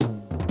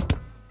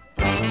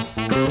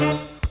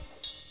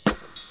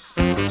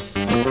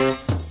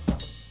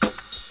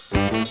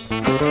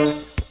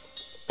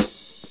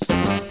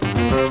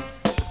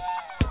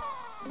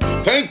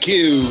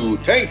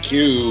Thank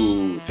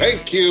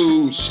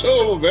you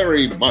so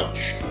very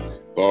much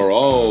for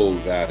all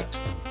that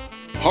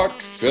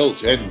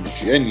heartfelt and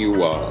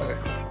genuine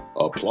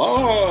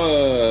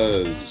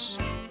applause.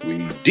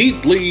 We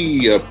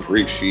deeply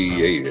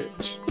appreciate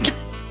it.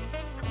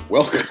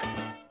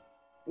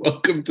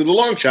 Welcome to The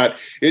Long Shot.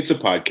 It's a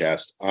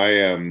podcast. I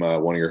am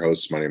one of your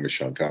hosts. My name is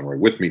Sean Conroy.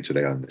 With me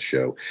today on the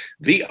show,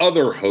 the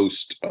other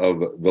host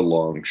of The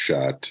Long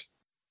Shot,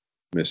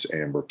 Miss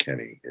Amber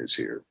Kenny, is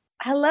here.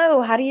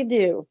 Hello, how do you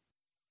do?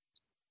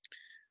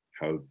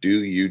 How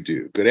do you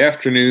do? Good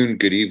afternoon,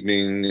 good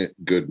evening,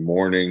 good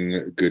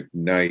morning, good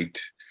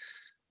night,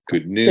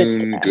 good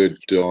noon, good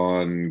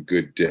dawn,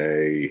 good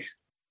day,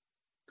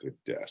 good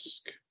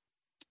desk.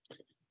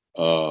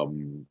 I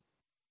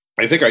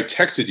think I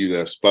texted you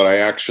this, but I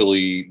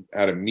actually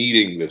had a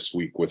meeting this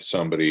week with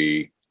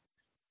somebody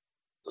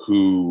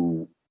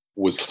who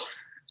in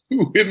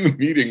the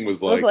meeting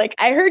was like,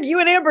 I heard you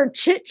and Amber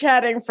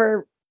chit-chatting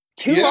for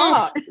too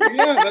long.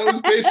 Yeah, that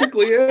was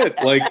basically it.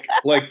 Like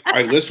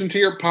I listened to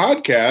your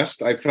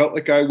podcast. I felt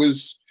like I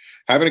was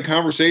having a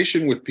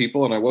conversation with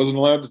people and I wasn't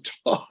allowed to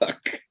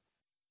talk.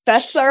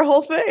 That's our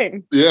whole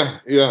thing. Yeah.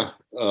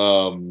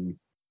 And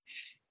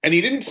he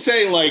didn't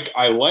say like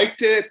I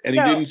liked it, and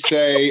he didn't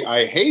say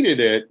I hated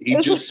it. He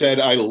just said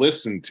I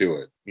listened to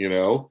it,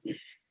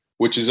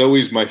 which is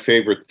always my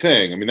favorite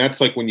thing. I mean,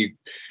 that's like when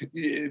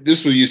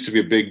this used to be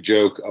a big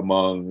joke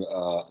among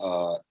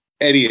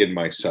Eddie and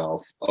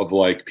myself of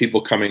like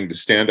people coming to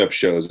stand-up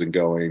shows and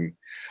going,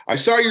 I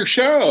saw your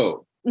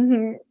show.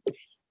 Mm-hmm.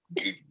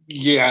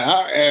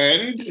 Yeah.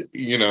 And,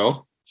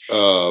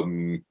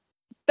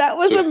 that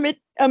was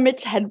a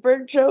Mitch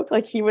Hedberg joke.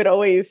 Like he would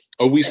always.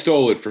 Oh, we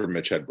stole it from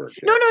Mitch Hedberg.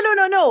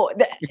 Yes. No.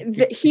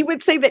 He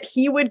would say that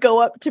he would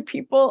go up to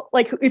people.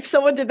 Like if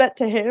someone did that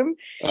to him,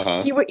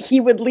 he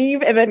would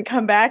leave and then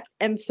come back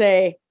and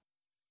say,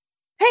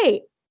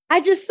 hey, I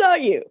just saw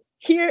you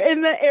here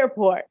in the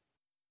airport.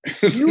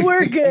 You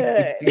were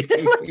good.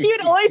 Like he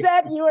would always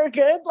add you were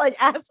good.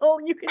 Like asshole,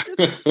 you could just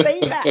say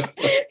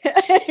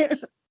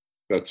that.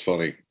 That's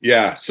funny.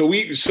 Yeah. So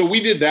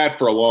we did that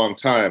for a long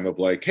time of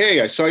like,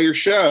 hey, I saw your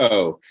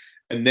show.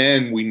 And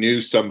then we knew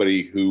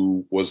somebody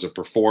who was a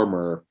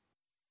performer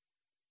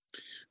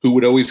who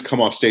would always come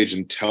off stage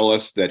and tell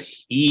us that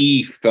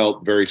he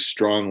felt very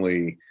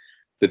strongly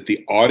that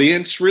the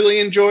audience really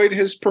enjoyed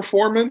his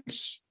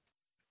performance.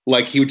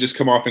 Like he would just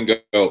come off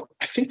and go,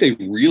 I think they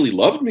really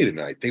loved me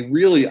tonight. They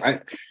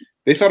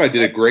thought I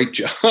did a great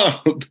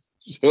job.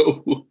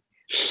 So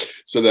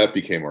that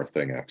became our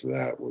thing after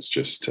that, was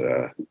just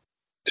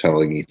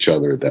telling each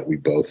other that we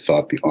both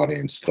thought the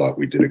audience thought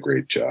we did a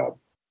great job,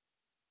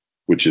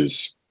 which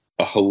is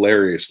a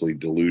hilariously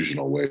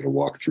delusional way to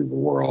walk through the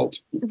world.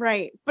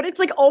 Right. But it's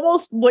like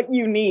almost what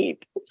you need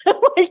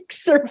to like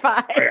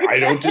survive.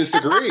 I don't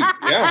disagree.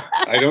 Yeah,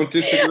 I don't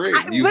disagree.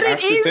 You have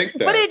to think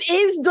that. But it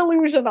is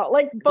delusional.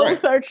 Like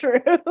both are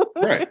true.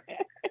 Right.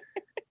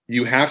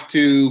 You have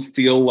to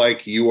feel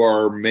like you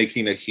are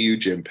making a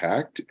huge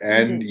impact,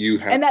 and you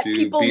have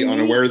to be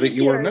unaware that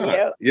you are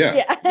not.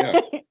 Yeah.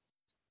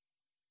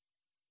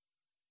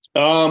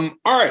 All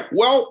right.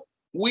 Well,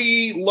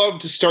 we love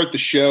to start the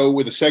show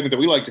with a segment that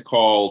we like to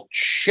call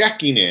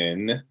Checking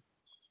In.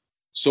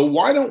 So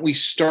why don't we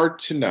start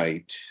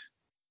tonight?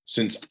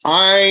 Since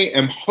I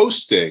am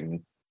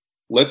hosting,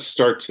 let's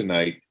start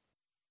tonight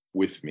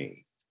with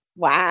me.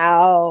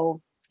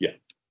 Wow. Yeah.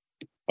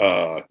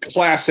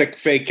 Classic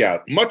fake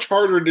out. Much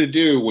harder to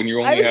do when you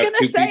only have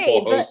two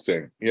people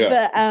hosting.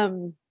 Yeah.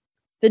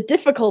 The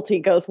difficulty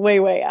goes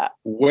way up.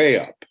 Way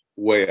up.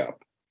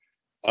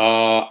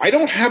 I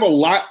don't have a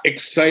lot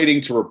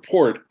exciting to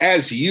report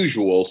as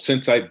usual,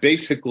 since I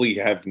basically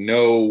have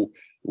no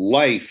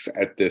life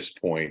at this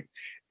point,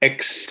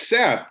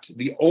 except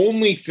the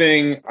only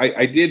thing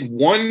I did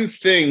one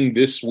thing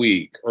this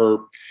week,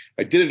 or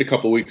I did it a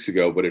couple of weeks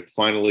ago, but it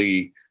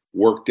finally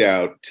worked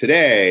out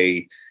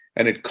today,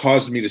 and it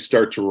caused me to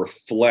start to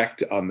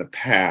reflect on the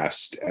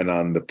past and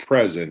on the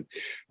present,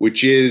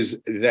 which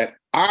is that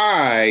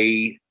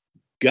I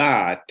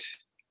got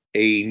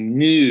a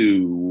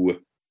new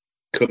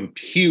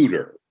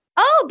computer.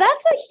 Oh,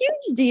 that's a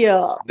huge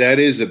deal. That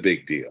is a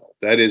big deal.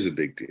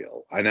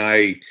 And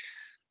I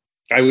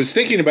was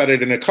thinking about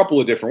it in a couple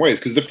of different ways,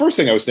 because the first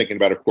thing I was thinking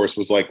about, of course,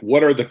 was like,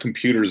 what are the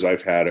computers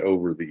I've had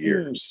over the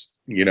years?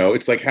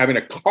 It's like having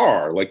a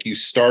car. Like you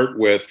start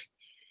with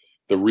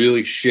the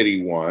really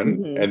shitty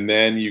one, and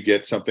then you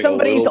get something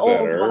Somebody's a little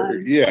better.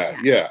 One.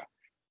 Yeah.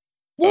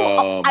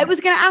 Well, I was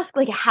going to ask,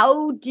 like,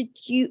 how did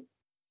you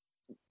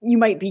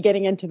might be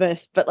getting into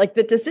this, but like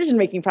the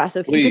decision-making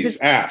process.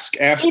 Please ask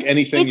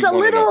anything. It's a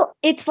little,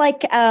 it's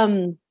like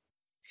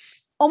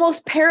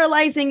almost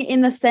paralyzing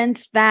in the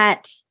sense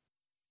that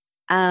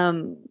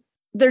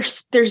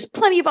there's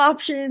plenty of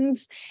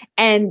options,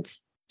 and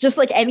just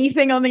like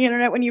anything on the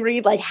internet, when you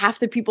read, like half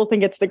the people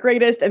think it's the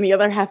greatest and the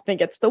other half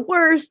think it's the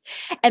worst.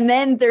 And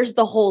then there's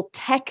the whole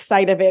tech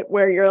side of it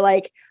where you're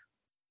like,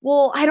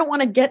 well, I don't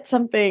want to get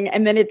something,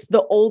 and then it's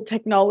the old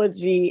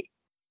technology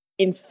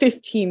in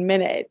 15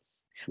 minutes.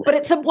 But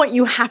at some point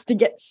you have to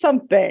get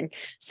something.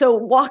 So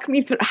walk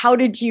me through, how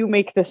did you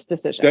make this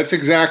decision? That's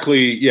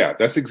exactly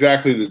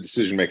the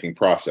decision-making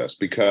process,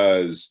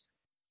 because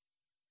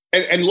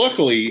and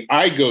luckily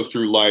I go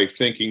through life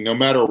thinking no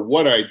matter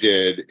what I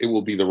did, it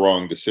will be the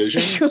wrong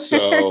decision. Sure.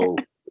 So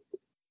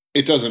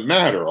it doesn't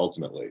matter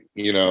ultimately,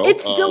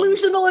 It's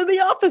delusional in the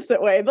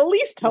opposite way, the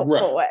least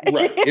helpful way.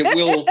 Right. It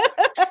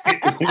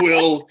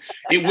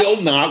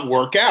will not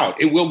work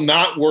out. It will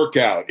not work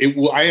out.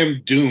 I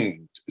am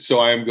doomed. So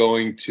I am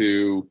going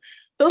to.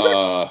 Those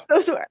are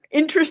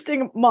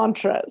interesting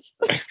mantras.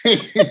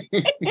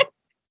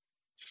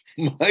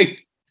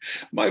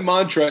 My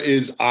mantra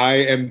is I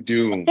am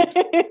doomed.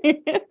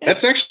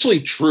 That's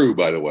actually true,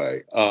 by the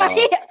way.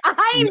 I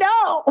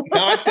know.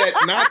 Not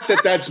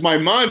that that's my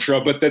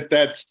mantra, but that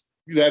is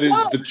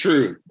the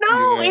truth.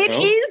 No, it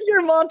is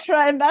your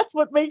mantra, and that's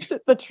what makes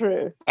it the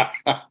truth.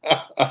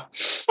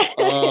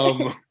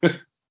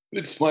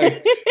 It's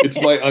my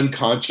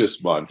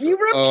unconscious mantra. You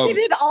repeat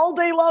it all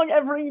day long,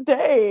 every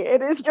day.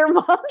 It is your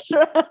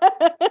mantra.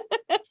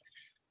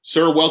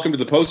 Sir, welcome to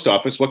the post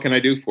office. What can I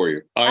do for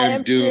you? I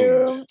am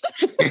doomed.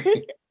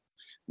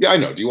 Yeah, I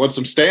know. Do you want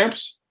some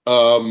stamps?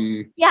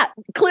 Yeah,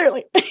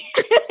 clearly.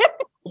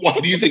 Why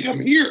do you think I'm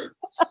here?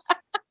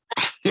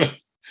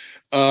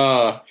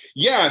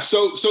 Yeah,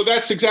 so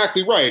that's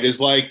exactly right. Is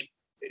like,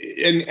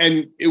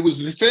 and it was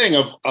the thing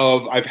of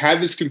I've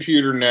had this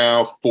computer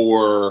now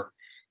for,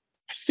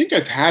 I think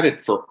I've had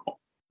it for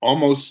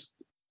almost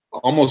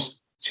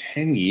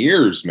 10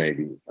 years,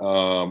 maybe.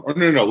 Or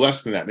no,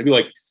 less than that. Maybe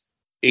like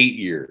 8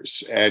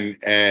 years.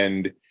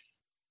 And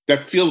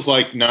that feels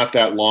like not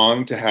that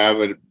long to have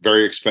a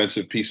very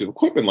expensive piece of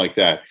equipment like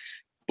that.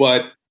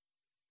 But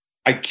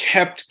I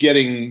kept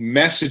getting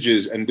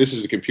messages, and this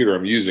is the computer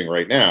I'm using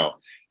right now.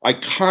 I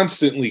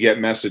constantly get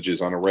messages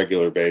on a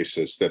regular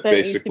basis that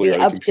basically are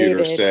the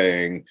computer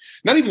saying,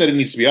 not even that it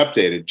needs to be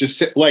updated,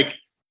 just like,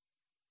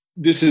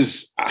 this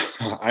is,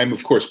 I'm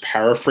of course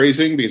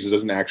paraphrasing because it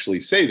doesn't actually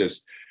say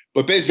this,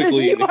 but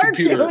basically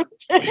the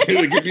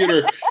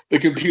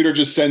computer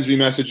just sends me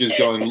messages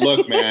going,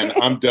 look, man,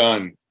 I'm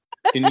done.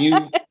 Can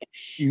you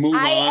move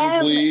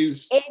on,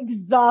 please?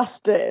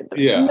 Exhausted.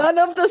 Yeah. None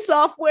of the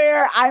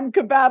software I'm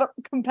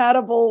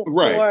compatible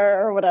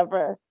for or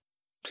whatever.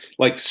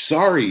 Like,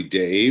 sorry,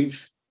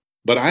 Dave,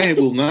 but I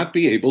will not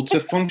be able to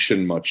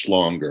function much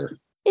longer.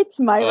 It's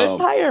my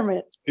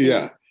retirement.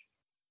 Yeah.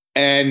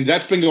 And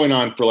that's been going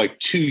on for like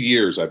 2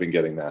 years. I've been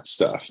getting that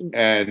stuff.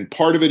 And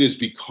part of it is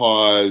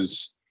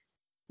because...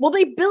 Well,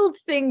 they build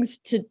things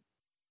to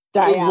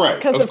die out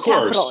because of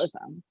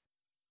capitalism.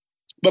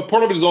 But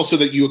part of it is also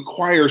that you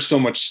acquire so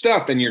much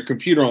stuff and your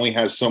computer only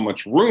has so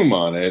much room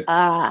on it.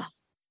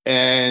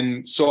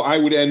 And so I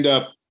would end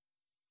up,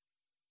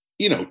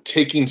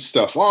 taking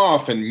stuff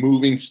off and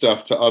moving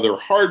stuff to other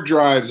hard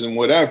drives and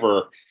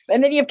whatever.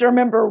 And then you have to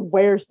remember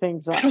where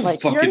things are. I don't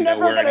fucking know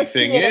where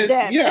anything is.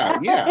 Yeah.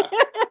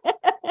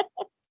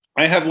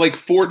 I have like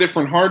 4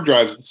 different hard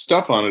drives with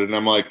stuff on it. And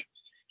I'm like,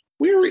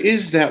 where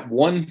is that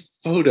one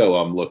photo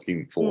I'm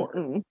looking for?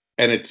 Mm-mm.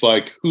 And it's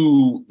like,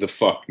 who the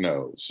fuck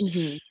knows?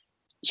 Mm-hmm.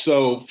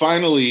 So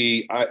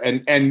finally,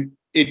 and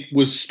it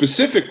was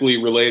specifically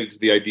related to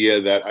the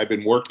idea that I've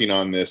been working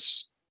on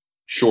this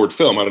short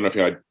film. I don't know if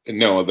you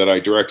know that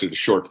I directed a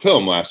short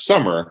film last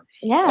summer.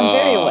 Yeah, I'm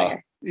very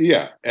aware.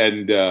 Yeah.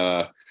 And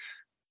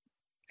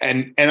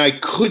I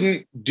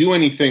couldn't do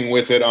anything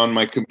with it on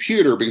my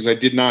computer because I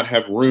did not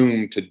have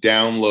room to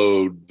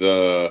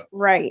download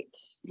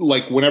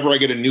like whenever I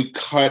get a new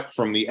cut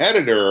from the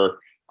editor,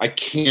 I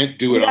can't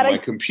do it on my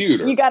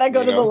computer. You got to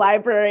go to the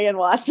library and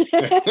watch it.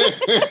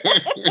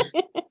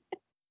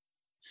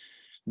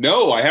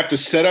 No, I have to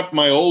set up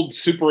my old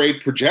Super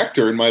 8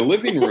 projector in my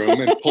living room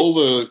and pull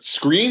the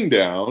screen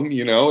down,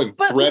 and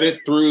thread it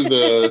through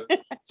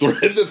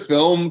thread the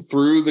film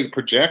through the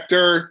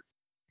projector.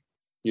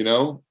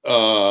 No,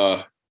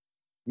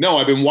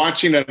 I've been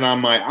watching it on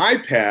my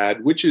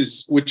iPad, which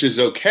is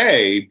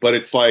okay, but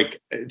it's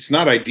like, it's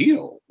not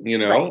ideal,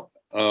 Right.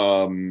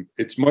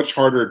 It's much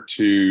harder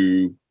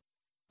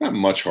not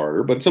much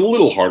harder, but it's a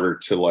little harder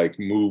to like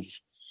move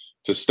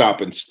to stop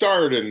and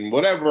start and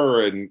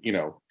whatever. And,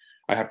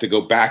 I have to go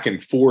back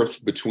and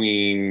forth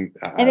between.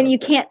 And then you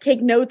can't take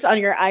notes on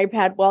your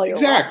iPad while you're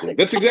watching.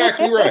 That's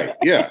exactly right.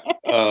 Yeah.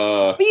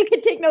 But you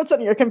can take notes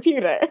on your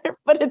computer,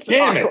 but it's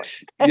damn awkward.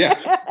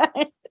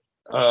 It.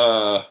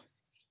 Yeah.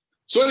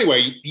 So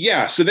anyway,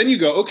 yeah. So then you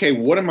go, okay,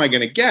 what am I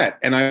going to get?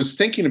 And I was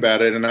thinking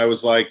about it and I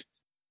was like,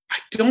 I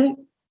don't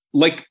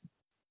like,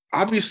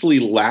 obviously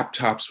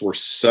laptops were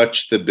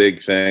such the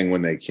big thing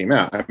when they came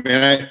out. I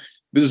mean,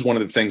 this is one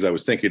of the things I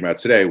was thinking about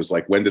today was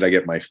like, when did I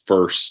get my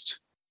first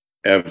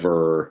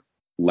ever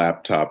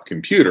laptop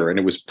computer? And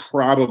it was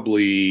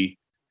probably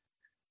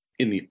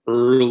in the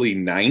early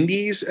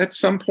 90s at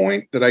some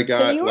point that I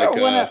got. So you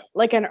were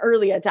like an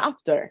early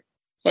adopter.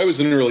 I was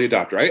an early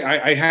adopter.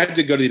 I had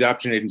to go to the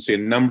adoption agency a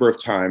number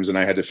of times and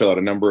I had to fill out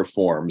a number of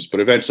forms, but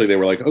eventually they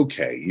were like,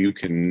 okay, you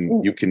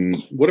can,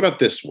 what about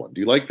this one?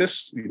 Do you like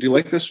this? Do you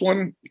like this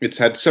one? It's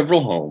had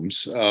several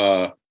homes.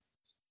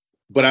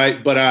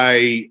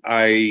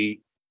 I,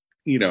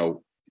 you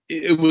know,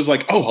 it was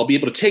like, oh, I'll be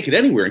able to take it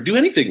anywhere and do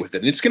anything with it.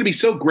 And it's going to be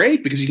so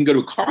great because you can go to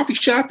a coffee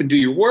shop and do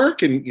your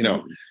work and, you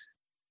know,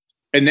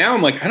 and now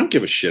I'm like, I don't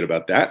give a shit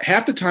about that.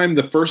 Half the time,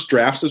 the first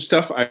drafts of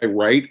stuff I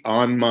write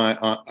on my,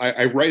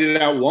 I write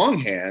it out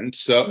longhand.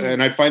 So,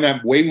 and I find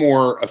that way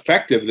more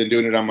effective than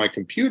doing it on my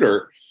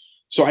computer.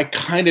 So I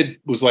kind of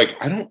was like,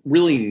 I don't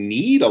really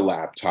need a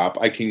laptop.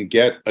 I can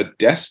get a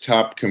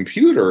desktop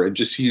computer and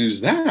just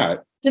use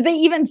that. Do they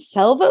even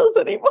sell those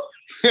anymore?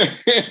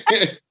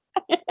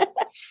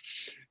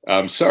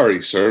 I'm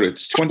sorry, sir.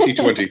 It's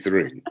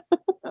 2023.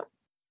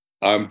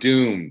 I'm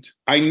doomed.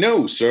 I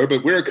know, sir,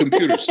 but we're a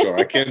computer store.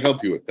 I can't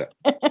help you with that.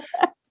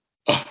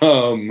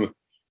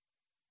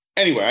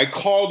 Anyway, I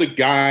called a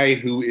guy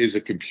who is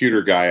a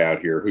computer guy out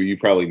here who you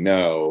probably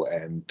know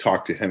and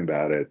talked to him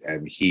about it.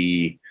 And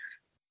he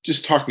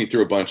just talked me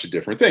through a bunch of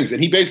different things.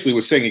 And he basically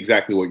was saying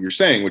exactly what you're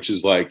saying, which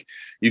is like,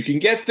 you can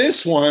get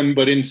this one,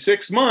 but in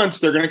 6 months,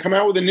 they're going to come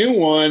out with a new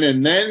one.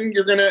 And then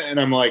you're going to,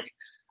 and I'm like,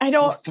 I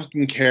don't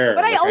fucking care.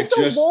 But like, I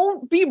also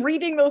won't be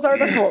reading those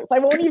articles. I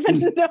won't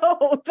even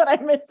know that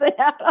I'm missing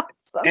out on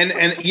something.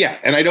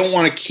 And I don't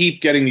want to keep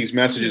getting these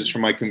messages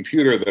from my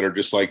computer that are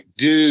just like,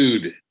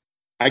 dude,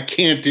 I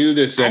can't do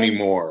this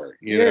anymore.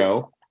 You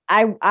know,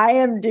 I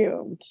am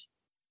doomed.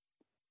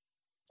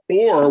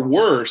 Or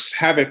worse,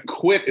 have it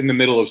quit in the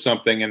middle of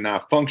something and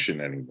not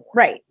function anymore.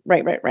 Right.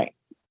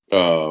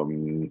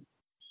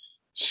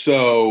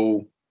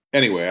 So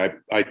anyway,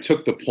 I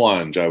took the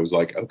plunge. I was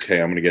like,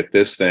 okay, I'm going to get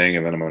this thing,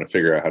 and then I'm going to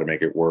figure out how to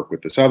make it work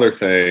with this other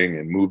thing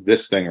and move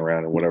this thing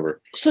around and whatever.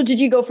 So did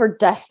you go for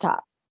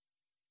desktop?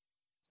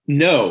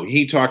 No,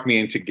 he talked me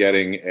into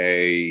getting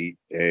a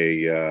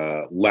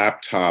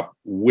laptop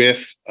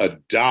with a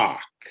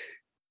dock.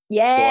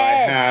 Yeah. So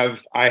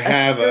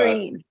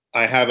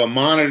I have a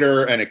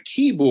monitor and a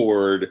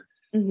keyboard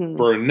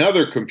for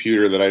another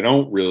computer that I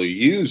don't really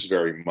use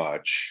very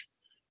much.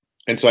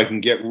 And so I can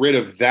get rid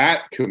of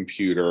that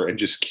computer and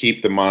just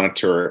keep the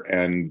monitor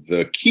and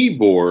the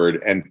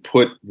keyboard and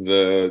put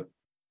the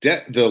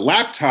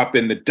laptop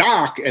in the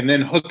dock and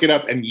then hook it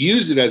up and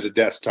use it as a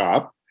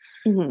desktop.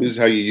 This is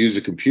how you use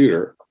a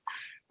computer.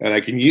 And I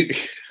can use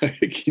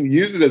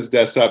it as a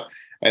desktop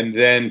and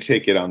then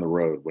take it on the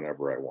road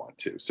whenever I want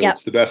to. So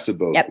it's the best of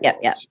both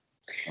worlds.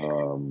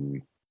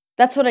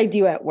 That's what I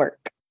do at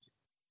work.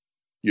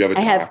 You have a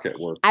dock at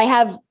work. I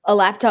have a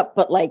laptop,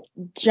 but like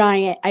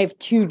giant. I have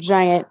 2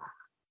 giant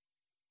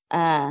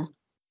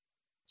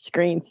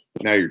screens.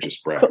 Now you're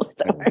just bragging.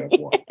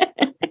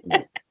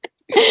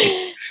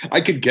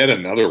 I could get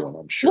another one,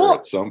 I'm sure,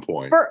 at some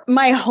point. For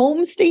my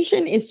home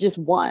station is just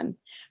 1,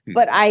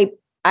 but I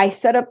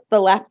set up the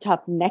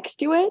laptop next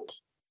to it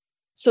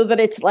so that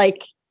it's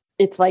like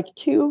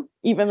 2,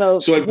 even though.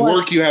 So at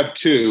work you have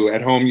 2,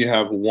 at home you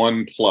have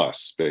 1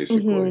 plus,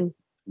 basically.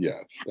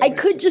 Yeah. I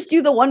could just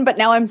do the 1, but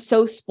now I'm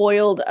so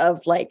spoiled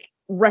of like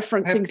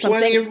referencing something.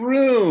 Plenty of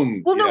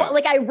room. Well, no,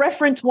 like I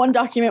reference one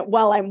document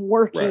while I'm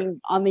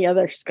working on the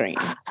other screen.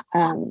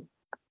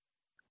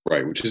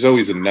 Right, which is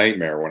always a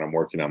nightmare when I'm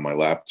working on my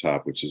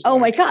laptop, which is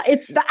my God.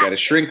 Got to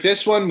shrink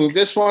this one, move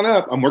this one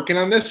up. I'm working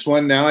on this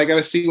one. Now I got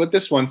to see what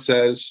this one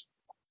says.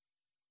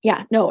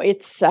 Yeah, no,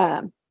 it's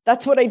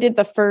that's what I did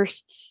the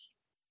first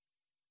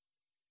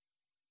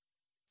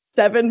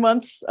 7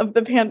 months of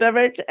the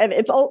pandemic. And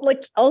it's all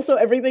like, also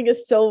everything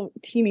is so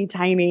teeny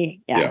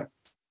tiny. Yeah.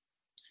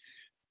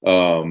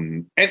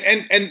 And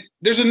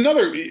there's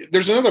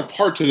another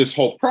part to this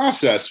whole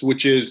process,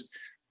 which is,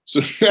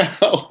 so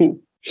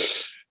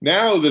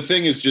now the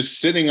thing is just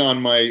sitting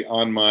on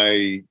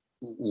my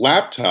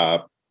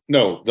laptop.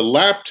 No, the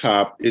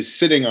laptop is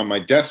sitting on my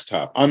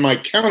desktop, on my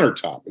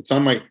countertop. It's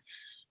on my,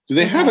 do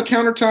they have a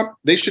countertop?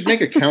 They should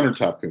make a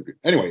countertop computer.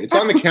 Anyway, it's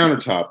on the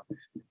countertop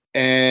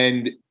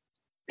and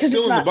because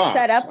it's not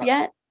set up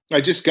yet. I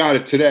just got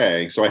it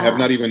today, so I have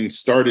not even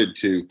started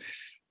to.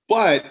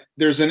 But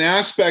there's an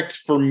aspect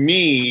for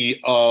me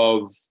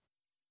of,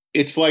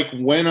 it's like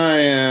when I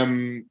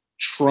am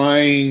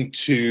trying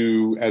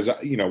to,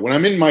 when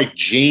I'm in my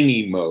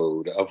Jamie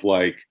mode of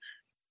like,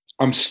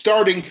 I'm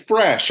starting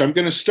fresh, I'm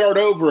going to start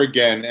over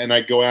again. And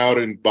I go out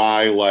and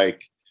buy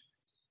like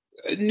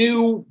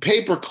new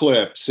paper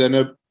clips and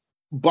a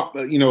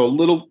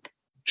little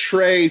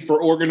tray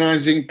for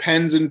organizing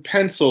pens and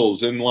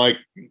pencils and like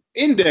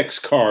index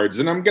cards,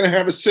 and I'm going to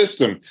have a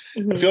system.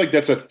 I feel like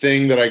that's a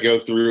thing that I go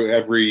through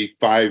every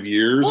 5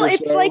 years. Well,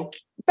 it's like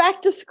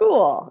back to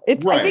school.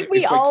 It's right. I think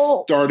we all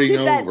like starting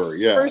over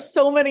for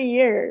so many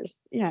years.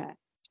 Yeah.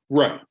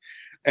 Right.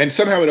 And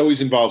somehow it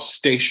always involves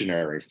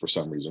stationery for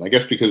some reason, I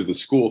guess because of the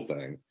school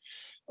thing.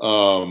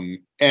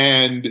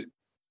 And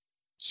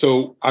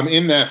so I'm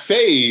in that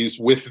phase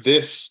with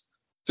this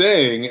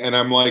thing, and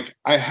I'm like,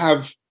 I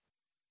have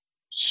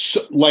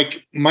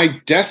like my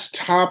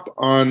desktop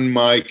on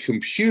my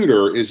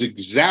computer is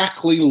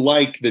exactly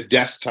like the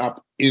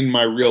desktop in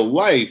my real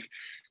life,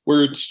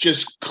 where it's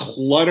just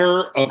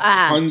clutter of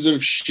tons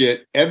of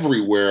shit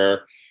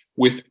everywhere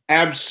with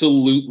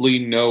absolutely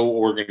no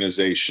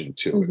organization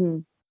to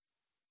it.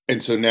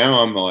 And so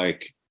now I'm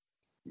like,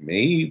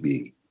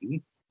 maybe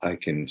I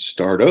can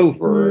start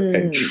over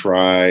and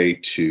try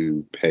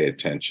to pay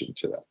attention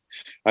to that.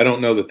 I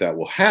don't know that that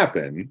will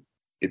happen.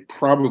 It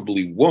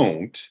probably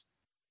won't.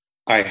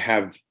 I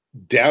have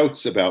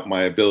doubts about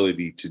my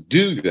ability to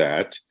do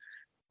that.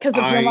 Because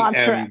of your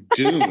mantra. I am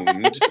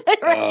doomed.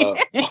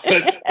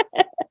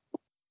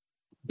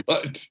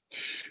 But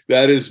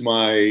that is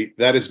my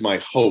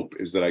hope,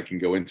 is that I can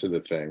go into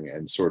the thing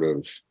and sort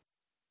of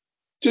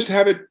just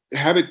have it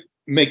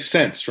make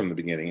sense from the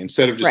beginning,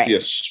 instead of just be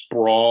a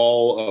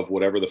sprawl of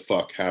whatever the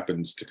fuck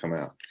happens to come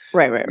out.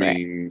 Right. I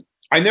mean,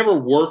 I never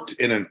worked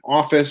in an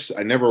office.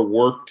 I never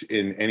worked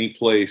in any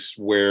place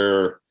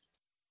where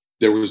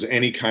there was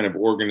any kind of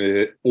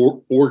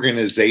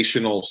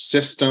organizational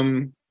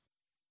system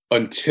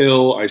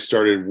until I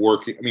started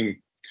working. I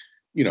mean,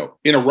 you know,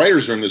 in a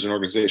writer's room, there's an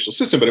organizational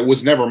system, but it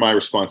was never my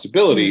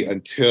responsibility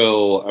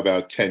until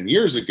about 10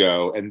 years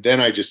ago. And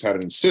then I just had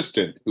an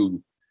assistant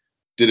who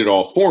did it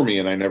all for me,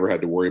 and I never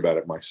had to worry about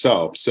it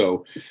myself.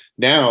 So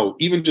now,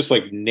 even just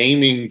like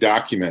naming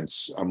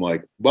documents, I'm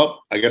like,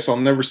 well, I guess I'll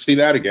never see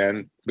that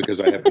again, because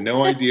I have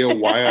no idea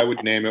why I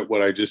would name it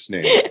what I just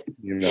named,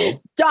 you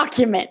know?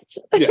 Document.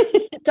 Yeah.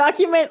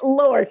 Document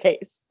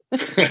lowercase.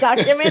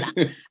 Document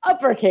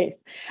uppercase.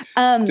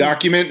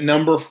 Document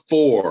number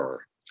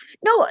 4.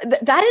 No,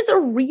 that is a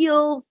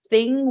real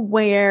thing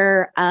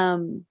where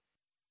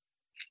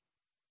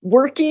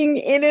working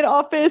in an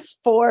office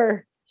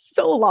for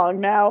so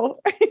long now,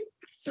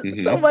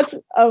 so much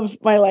of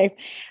my life.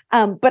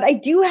 But I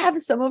do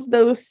have some of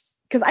those,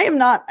 because I am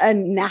not a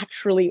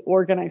naturally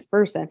organized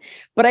person,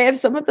 but I have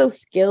some of those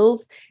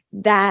skills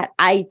that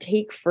I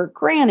take for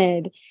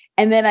granted.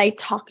 And then I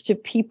talk to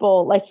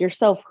people like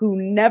yourself who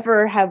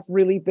never have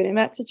really been in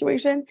that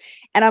situation.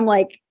 And I'm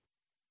like,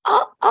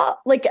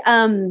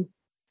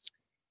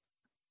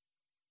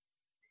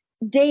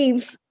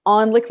 Dave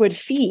on Liquid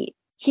Feet.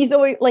 He's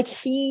always like,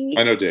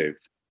 I know Dave.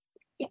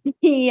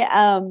 He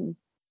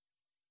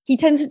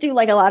tends to do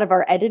like a lot of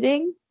our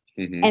editing.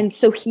 And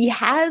so he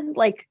has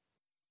like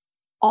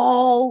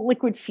all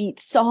Liquid Feet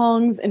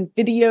songs and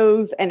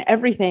videos and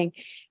everything.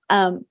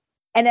 And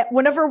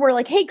whenever we're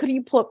like, hey, could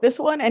you pull up this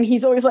one? And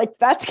he's always like,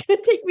 that's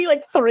going to take me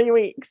like 3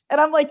 weeks.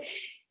 And I'm like,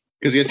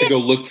 because he has to go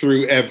look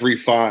through every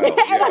file.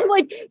 And I'm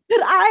like,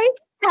 could I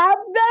have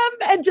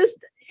them and just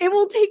name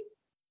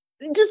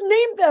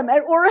them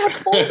or have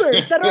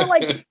folders that are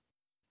like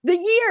the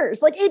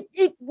years. Like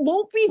it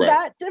won't be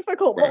that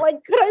difficult, but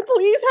like, could I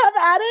please have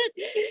at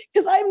it?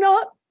 Because I'm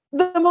not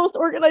the most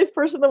organized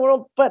person in the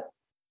world, but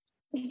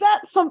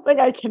that's something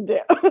I can do.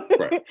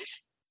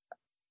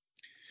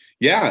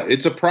 Yeah,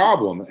 it's a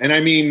problem. And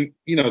I mean,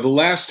 you know, the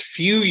last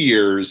few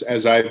years,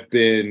 as I've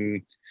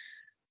been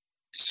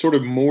sort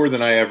of more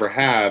than I ever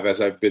have,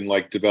 as I've been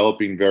like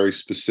developing very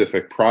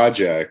specific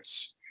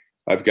projects,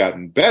 I've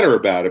gotten better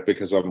about it,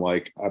 because I'm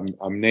like,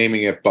 I'm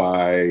naming it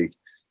by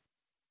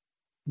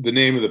the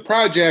name of the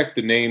project,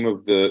 the name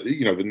of the,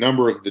 you know, the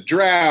number of the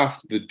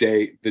draft, the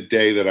day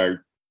that I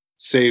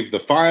saved the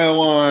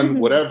file on,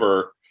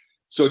 whatever.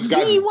 So it's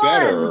gotten V1,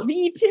 better.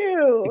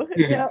 V2.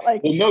 You know,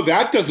 like, well, no,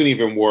 that doesn't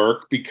even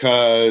work,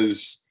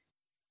 because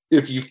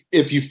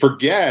if you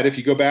forget, if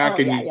you go back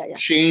you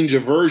change a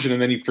version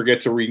and then you forget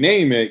to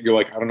rename it, you're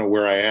like, I don't know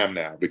where I am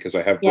now, because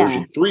I have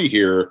version 3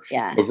 here.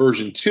 Yeah. But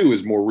version 2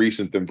 is more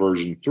recent than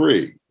version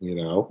 3, you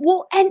know?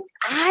 Well, and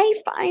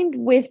I find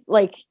with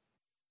like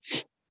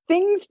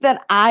things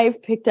that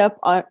I've picked up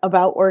on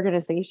about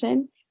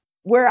organization,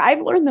 where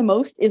I've learned the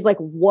most is like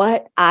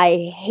what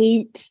I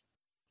hate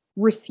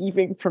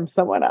receiving from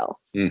someone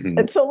else.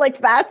 And so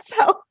like that's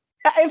how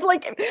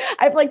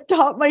I've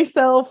taught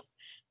myself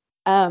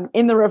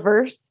in the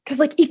reverse, because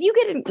like if you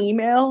get an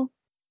email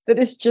that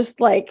is just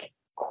like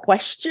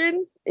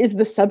question is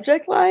the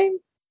subject line,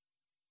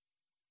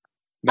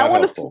 I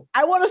want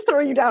to throw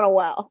you down a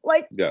well.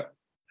 Like,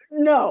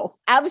 no,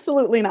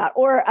 absolutely not.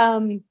 Or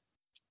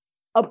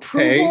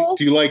approval. Hey,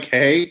 do you like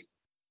hey?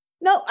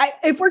 No,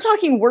 if we're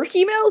talking work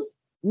emails,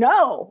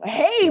 no.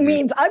 Hey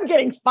means I'm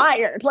getting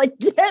fired. Like,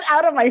 get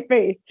out of my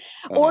face.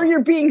 Or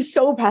you're being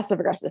so passive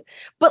aggressive.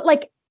 But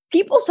like,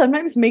 people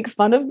sometimes make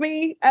fun of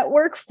me at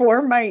work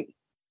for my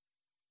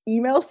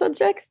email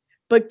subjects.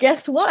 But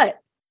guess what?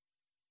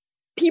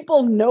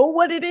 People know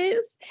what it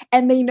is,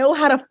 and they know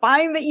how to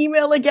find the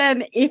email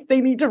again if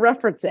they need to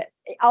reference it.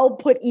 I'll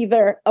put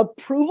either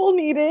approval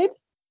needed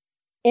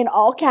in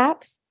all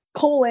caps,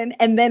 colon,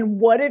 and then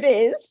what it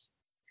is.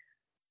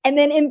 And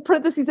then in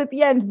parentheses at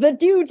the end, the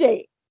due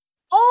date,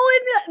 all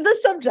in the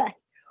subject.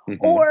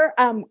 Or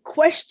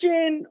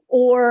question,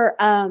 or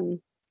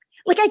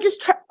like I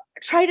just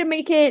try to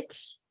make it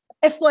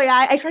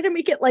FYI. I try to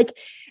make it like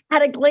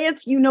at a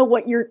glance, you know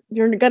what you're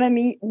gonna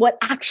need, what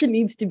action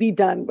needs to be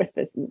done with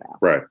this email.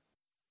 Right.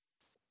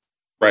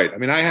 I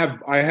mean, I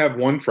have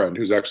one friend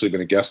who's actually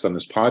been a guest on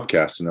this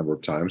podcast a number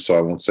of times, so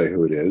I won't say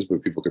who it is,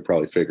 but people could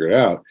probably figure it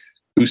out,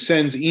 who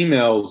sends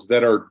emails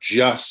that are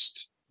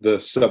just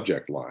the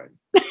subject line.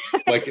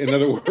 Like, in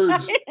other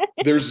words,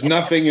 there's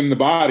nothing in the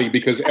body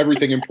because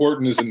everything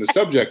important is in the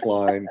subject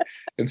line.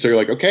 And so you're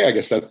like, okay, I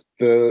guess that's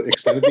the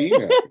extent of the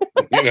email,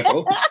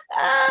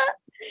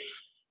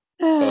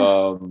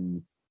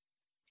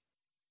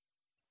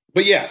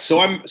 but yeah, so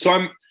I'm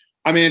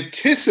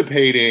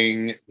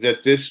anticipating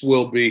that this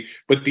will be,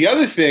 but the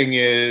other thing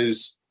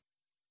is,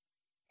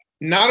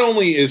 not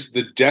only is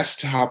the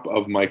desktop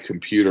of my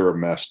computer a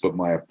mess, but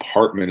my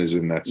apartment is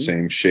in that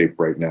same shape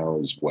right now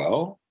as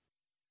well.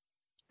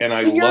 And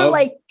so you're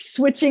like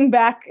switching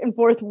back and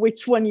forth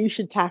which one you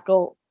should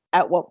tackle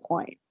at what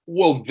point.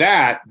 Well,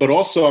 that, but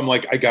also I'm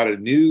like, I got a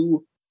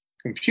new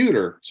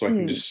computer, so I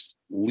can just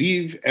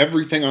leave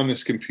everything on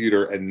this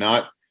computer and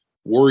not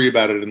worry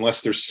about it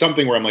unless there's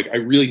something where I'm like, I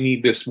really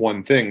need this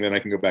one thing, then I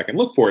can go back and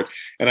look for it.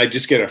 And I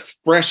just get a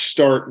fresh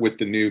start with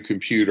the new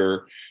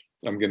computer.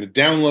 I'm going to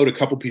download a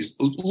couple pieces.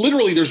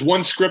 Literally, there's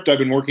one script I've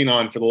been working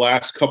on for the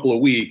last couple of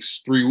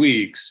weeks, 3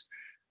 weeks,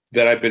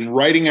 that I've been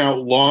writing out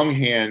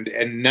longhand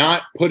and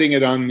not putting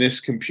it on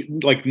this computer,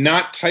 like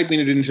not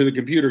typing it into the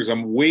computer, because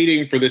I'm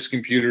waiting for this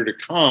computer to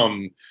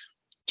come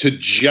to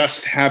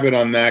just have it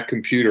on that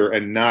computer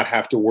and not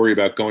have to worry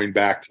about going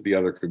back to the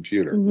other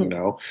computer,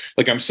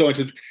 Like I'm so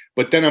excited.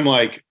 But then I'm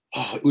like,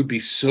 oh, it would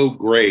be so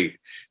great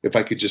if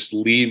I could just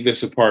leave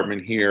this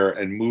apartment here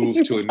and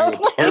move to a new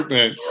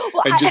apartment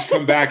and just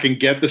come back and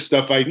get the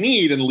stuff I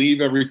need and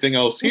leave everything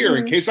else here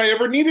in case I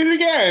ever need it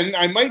again.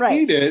 I might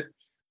need it,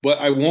 but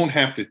I won't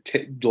have to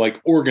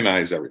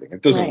organize everything.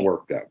 It doesn't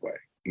work that way,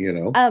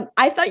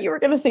 I thought you were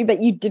going to say that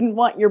you didn't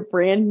want your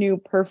brand new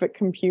perfect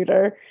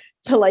computer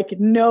to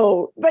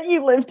know that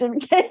you lived in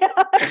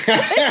chaos.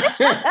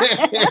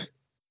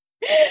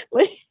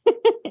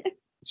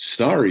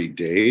 Sorry,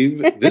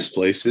 Dave, this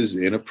place is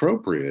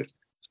inappropriate.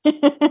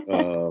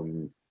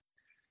 So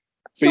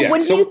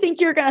when do you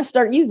think you're going to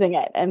start using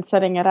it and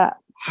setting it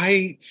up?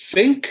 I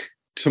think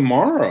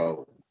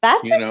tomorrow.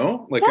 That's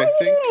exciting. I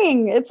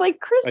think it's like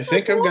Christmas. I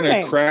think I'm going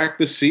to crack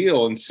the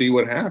seal and see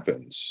what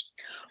happens.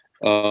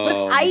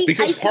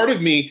 Because part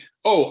of me,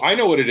 I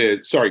know what it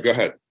is. Sorry, go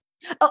ahead.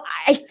 Oh,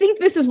 I think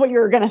this is what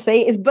you're going to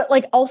say but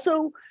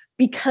also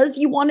because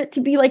you want it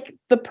to be like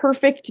the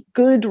perfect,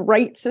 good,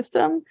 right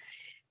system,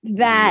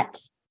 that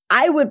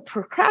I would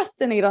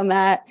procrastinate on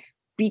that,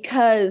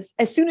 because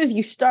as soon as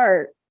you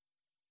start,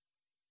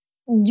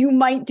 you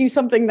might do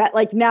something that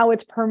now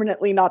it's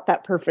permanently not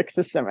that perfect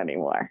system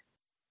anymore.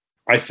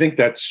 I think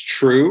that's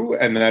true.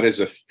 And that is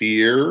a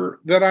fear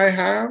that I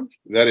have.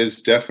 That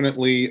is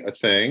definitely a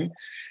thing.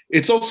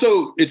 It's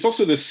also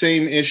the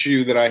same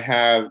issue that I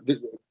have.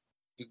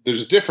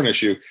 There's a different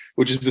issue,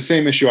 which is the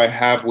same issue I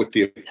have with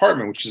the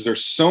apartment, which is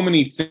there's so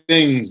many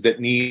things that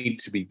need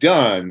to be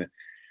done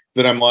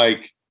that I'm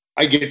like,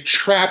 I get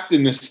trapped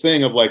in this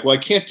thing of like, well,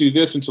 I can't do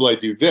this until I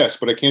do this,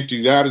 but I can't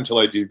do that until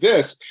I do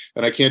this,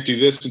 and I can't do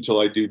this until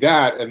I do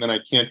that, and then I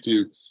can't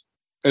do,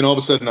 and all of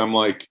a sudden I'm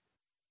like,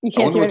 I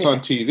wonder what's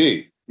on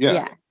TV.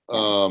 Yeah.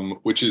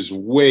 Which is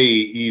way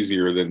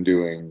easier than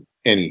doing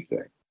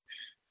anything.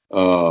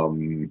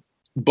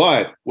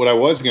 But what I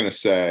was going to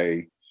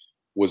say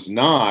was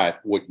not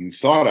what you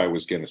thought I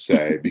was going to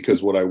say,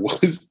 because what I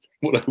was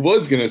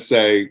going to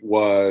say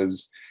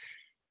was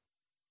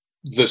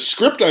the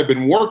script I've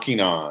been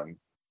working on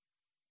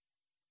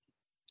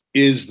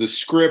is the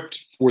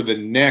script for the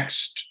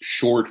next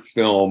short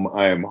film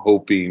I am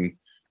hoping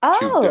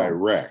to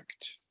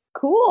direct.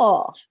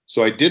 Cool.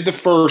 So I did the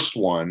first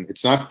one.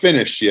 It's not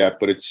finished yet,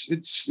 but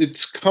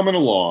it's coming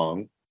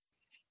along.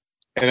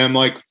 And I'm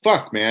like,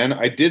 fuck, man,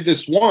 I did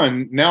this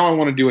one. Now I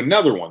want to do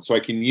another one. So I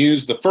can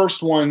use the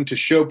first one to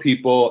show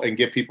people and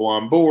get people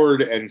on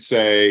board and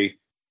say,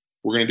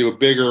 we're going to do a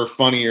bigger,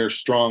 funnier,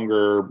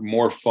 stronger,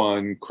 more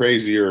fun,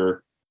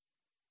 crazier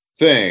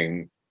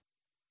thing.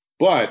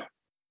 But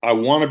I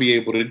want to be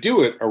able to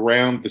do it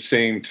around the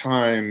same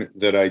time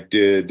that I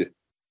did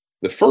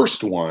the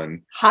first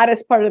one.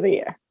 Hottest part of the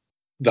year.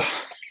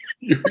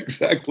 You're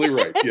exactly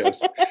right.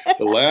 Yes.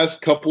 The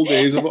last couple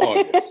days of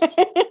August.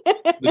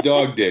 The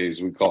dog days,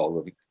 we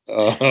call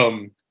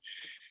them.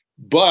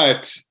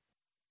 But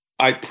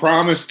I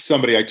promised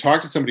somebody, I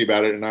talked to somebody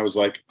about it, and I was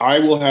like, I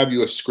will have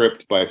you a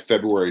script by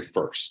February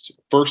 1st.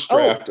 First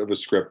draft of a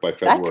script by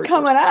February 1st. That's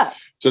coming up.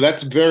 So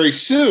that's very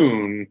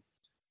soon.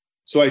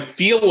 So I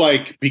feel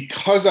like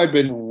because I've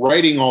been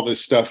writing all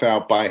this stuff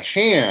out by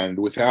hand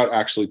without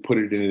actually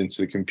putting it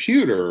into the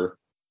computer,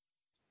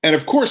 and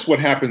of course, what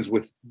happens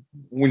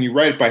when you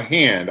write it by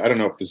hand, I don't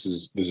know if this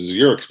is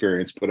your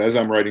experience, but as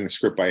I'm writing the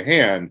script by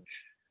hand,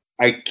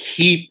 I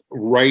keep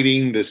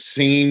writing the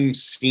same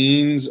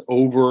scenes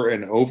over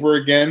and over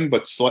again,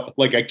 but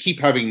I keep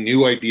having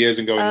new ideas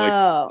and going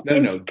no,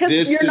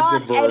 this is the version. You're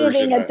not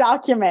editing a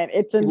document;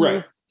 it's a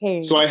new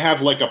page. So I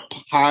have like a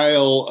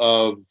pile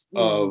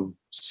of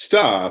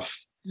stuff.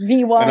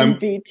 V1,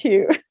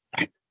 V2.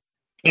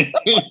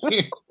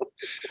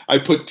 I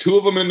put 2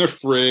 of them in the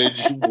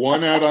fridge,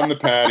 1 out on the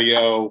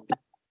patio,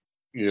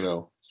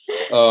 so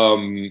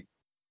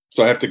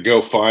I have to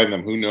go find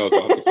them. Who knows?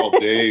 I'll have to call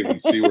Dave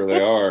and see where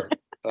they are.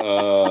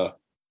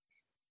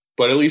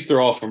 But at least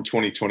they're all from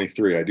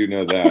 2023. I do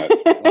know that.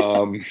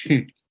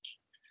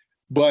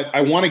 but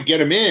I want to get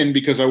them in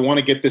because I want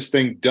to get this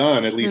thing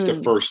done, at least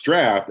a first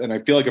draft. And I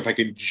feel like if I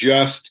could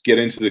just get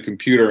into the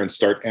computer and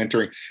start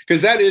entering,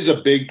 because that is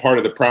a big part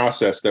of the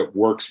process that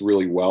works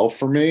really well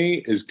for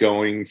me, is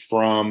going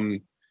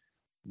from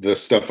the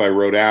stuff I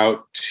wrote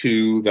out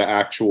to the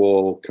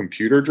actual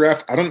computer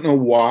draft. I don't know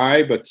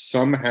why, but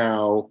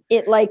somehow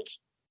it like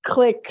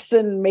clicks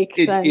and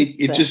makes sense.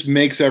 It just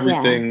makes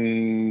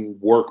everything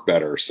work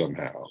better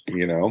somehow,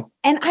 you know?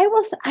 And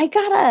I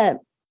gotta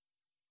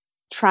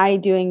try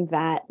doing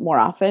that more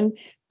often,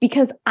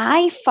 because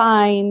I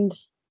find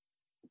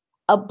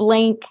a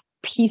blank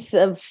piece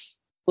of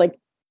like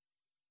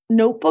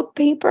notebook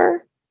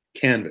paper.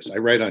 Canvas. I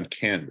write on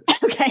canvas.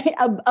 Okay.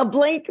 A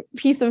blank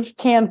piece of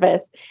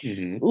canvas,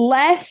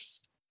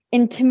 less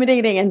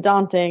intimidating and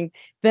daunting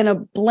than a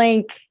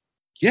blank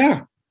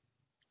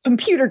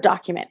computer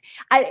document.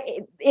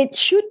 It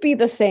should be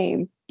the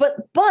same.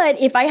 But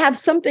if I have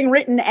something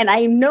written and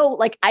I know,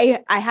 like I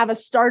have a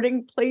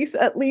starting place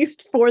at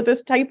least for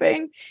this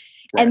typing,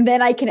 and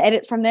then I can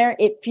edit from there,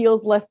 it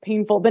feels less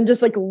painful than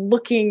just like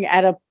looking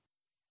at a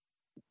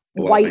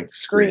white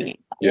screen.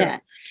 Yeah.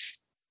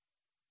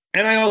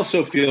 And I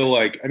also feel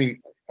like, I mean,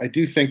 I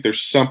do think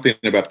there's something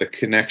about the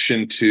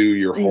connection to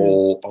your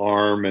whole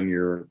arm and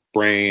your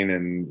brain.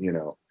 And, you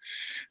know,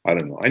 I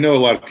don't know. I know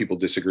a lot of people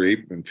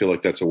disagree and feel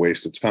like that's a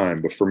waste of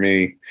time. But for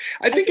me,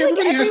 I think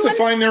everybody has to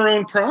find their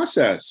own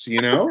process,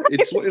 you know?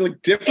 It's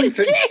like different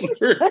things.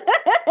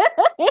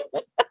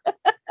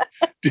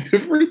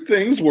 Different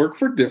things work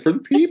for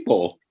different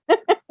people.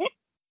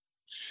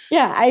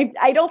 Yeah,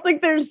 I don't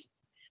think there's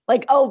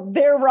like, oh,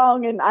 they're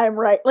wrong and I'm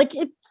right. Like,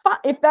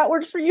 if that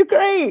works for you,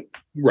 great.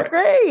 Right.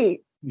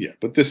 Great. Yeah,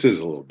 but this is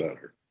a little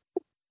better.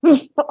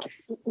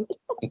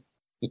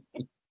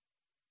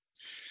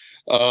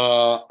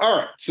 All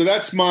right. So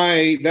that's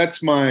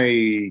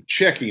my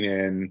checking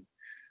in.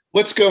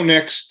 Let's go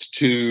next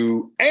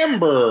to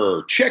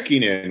Amber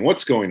checking in.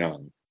 What's going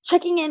on?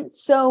 Checking in.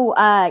 So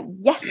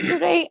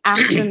yesterday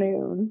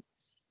afternoon,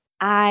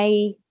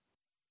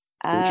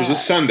 which was a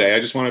Sunday. I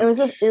just want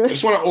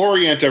to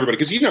orient everybody,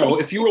 because, you know,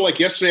 if you were like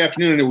yesterday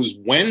afternoon and it was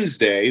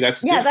Wednesday,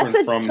 that's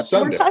different from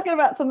Sunday. We're talking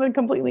about something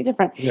completely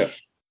different. Yeah.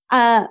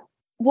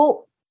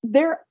 Well,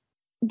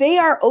 they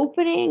are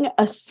opening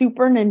a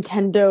Super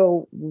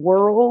Nintendo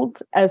World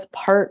as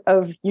part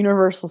of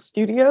Universal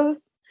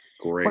Studios.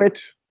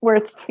 Great. Where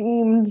it's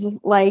themed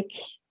like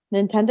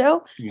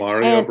Nintendo.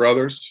 Mario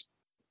Brothers.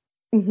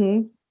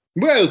 Mm-hmm.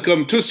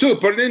 Welcome to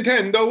Super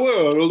Nintendo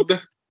World.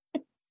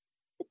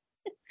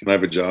 Can I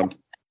have a job?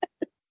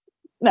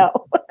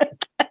 No.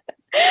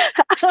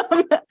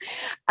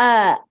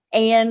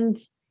 And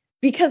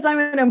because I'm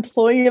an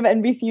employee of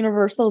NBC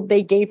Universal,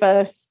 they gave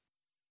us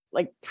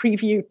like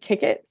preview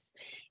tickets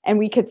and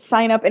we could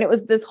sign up. And it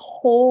was this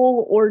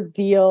whole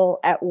ordeal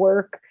at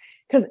work,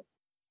 because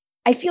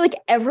I feel like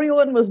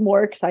everyone was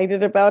more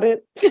excited about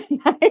it than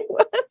I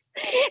was.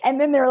 And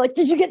then they were like,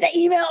 did you get the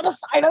email to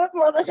sign up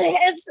for the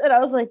tickets? And I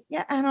was like,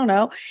 yeah, I don't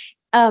know.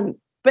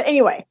 But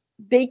anyway,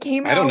 they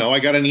came out. I don't know. I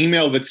got an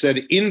email that said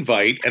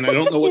invite, and I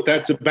don't know what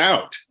that's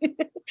about.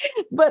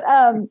 But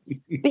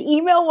the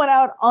email went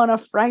out on a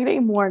Friday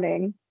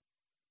morning.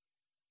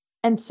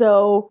 And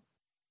so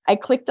I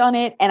clicked on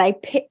it and I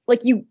picked,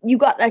 like, you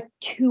got a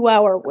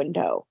 2-hour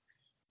window.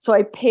 So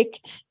I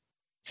picked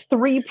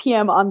 3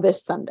 p.m. on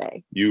this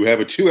Sunday. You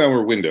have a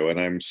 2-hour window, and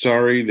I'm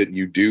sorry that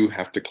you do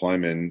have to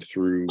climb in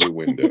through the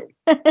window.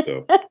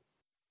 So.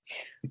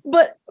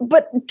 But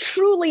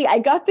truly, I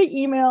got the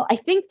email. I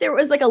think there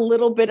was like a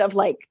little bit of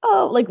like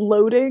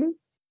loading.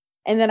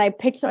 And then I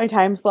picked my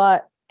time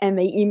slot and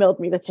they emailed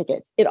me the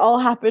tickets. It all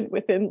happened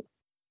within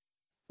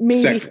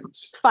maybe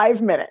seconds.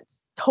 5 minutes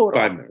total.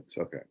 5 minutes.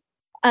 Okay.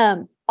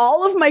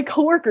 All of my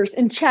coworkers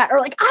in chat are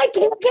like, I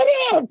can't get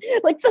in.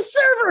 Like the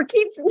server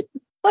keeps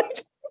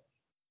like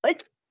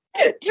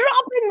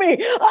dropping me.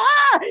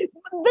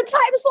 The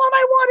time slot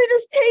I wanted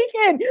is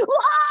taken.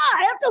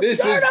 I have to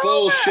start over. This is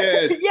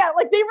bullshit. Yeah,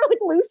 like they were like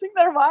losing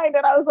their mind,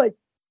 and I was like,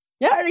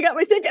 yeah, I already got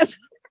my tickets.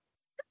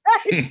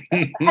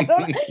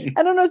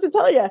 I don't know what to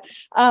tell you.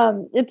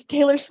 It's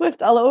Taylor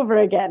Swift all over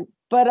again.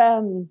 But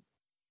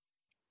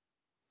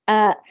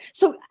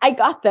so I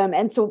got them,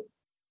 and so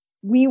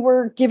we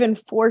were given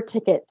 4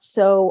 tickets.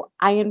 So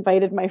I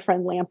invited my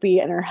friend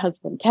Lampy and her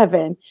husband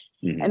Kevin,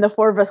 and the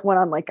 4 of us went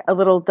on like a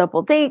little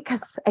double date,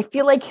 because I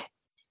feel like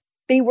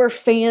they were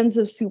fans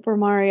of Super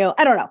Mario.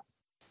 I don't know.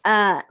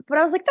 But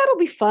I was like, that'll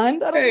be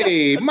fun.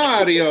 Hey,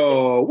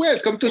 Mario,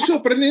 welcome to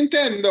Super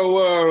Nintendo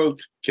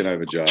World. Can I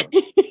have a job?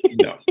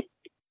 No.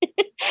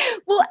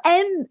 Well,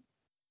 and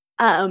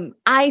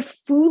I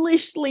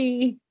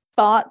foolishly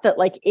thought that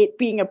like it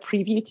being a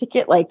preview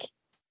ticket, like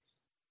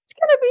it's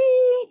going to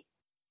be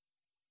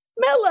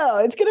mellow.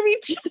 It's going to be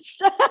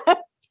just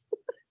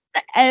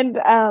and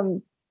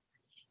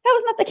that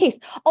was not the case.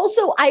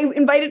 Also, I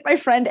invited my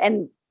friend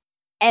and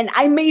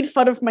I made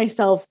fun of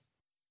myself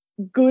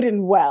good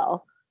and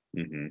well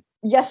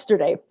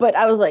yesterday, but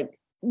I was like,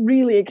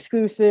 really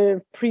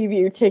exclusive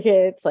preview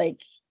tickets, like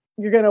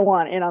you're going to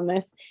want in on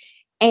this.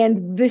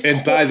 And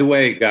by the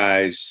way,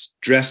 guys,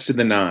 dress to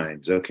the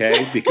nines,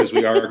 okay? Because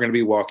we are going to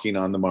be walking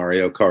on the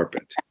Mario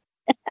carpet.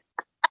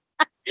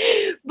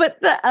 But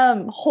the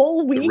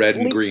whole week, the red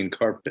and green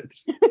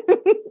carpets.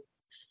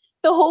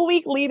 The whole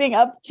week leading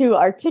up to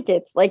our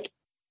tickets, like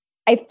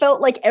I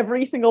felt like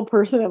every single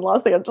person in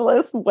Los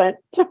Angeles went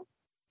to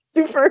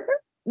Super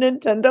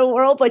Nintendo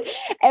World. Like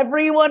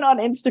everyone on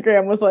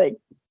Instagram was like,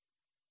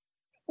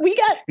 we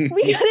got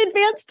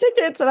advanced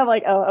tickets. And I'm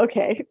like, oh,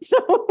 okay.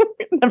 So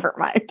never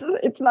mind.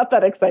 It's not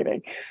that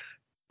exciting.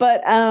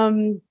 But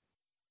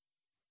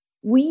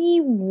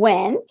we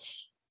went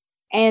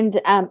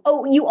and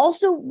you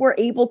also were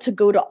able to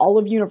go to all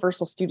of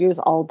Universal Studios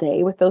all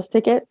day with those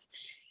tickets.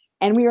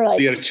 And we were like,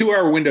 so you had a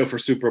 2-hour window for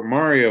Super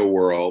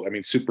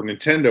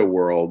Nintendo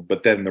World,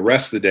 but then the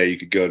rest of the day you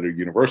could go to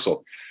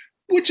Universal,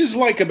 which is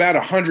like about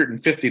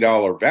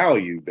 $150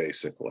 value,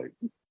 basically.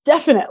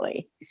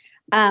 Definitely.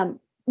 I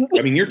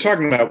mean, you're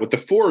talking about with the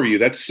 4 of you,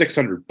 that's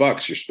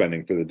 $600 you're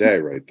spending for the day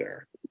right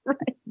there.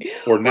 Right.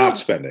 Or not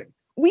spending.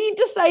 We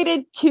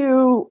decided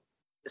to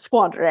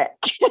squander it.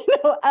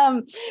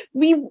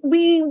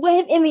 We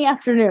went in the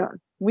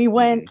afternoon. We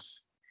went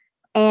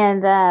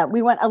and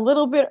we went a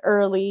little bit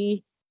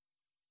early.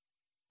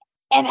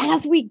 And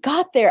as we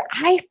got there,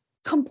 I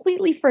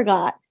completely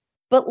forgot,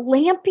 but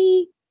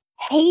Lampy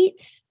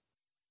hates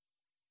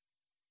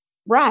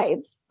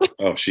rides.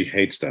 Oh, she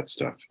hates that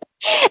stuff.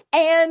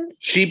 And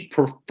she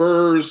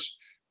prefers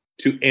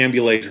to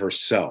ambulate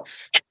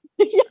herself.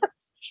 Yes.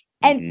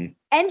 And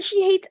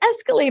she hates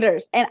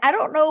escalators. And I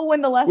don't know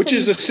when the last Which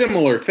is a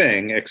similar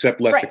thing, except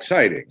less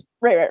exciting.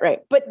 Right.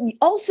 But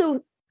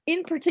also,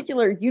 in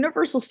particular,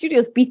 Universal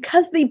Studios,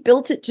 because they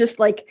built it just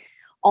like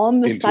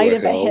on the side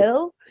of a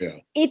hill,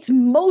 it's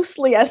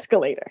mostly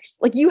escalators.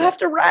 Like you have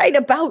to ride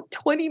about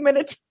 20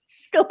 minutes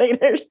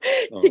escalators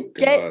to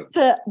get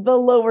to the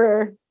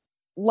lower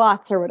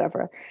lots or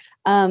whatever.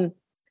 And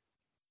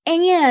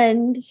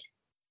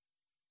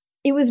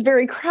it was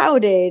very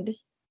crowded.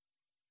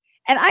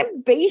 And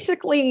I'm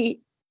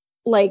basically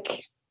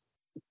like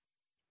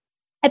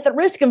at the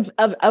risk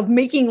of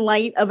making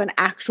light of an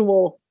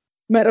actual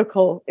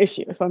medical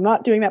issue. So I'm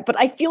not doing that, but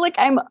I feel like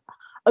I'm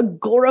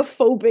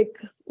agoraphobic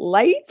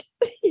light,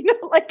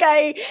 like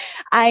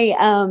I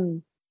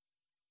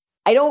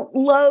don't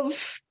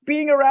love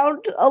being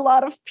around a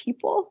lot of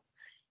people.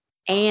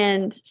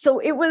 And so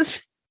it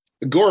was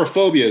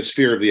agoraphobia is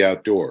fear of the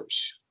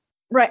outdoors.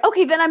 Right.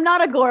 Okay, then I'm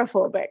not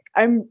agoraphobic.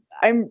 I'm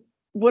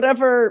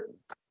whatever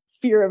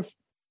fear of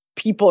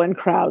people and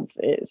crowds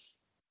is.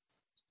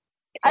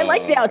 I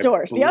like the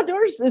outdoors. The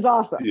outdoors is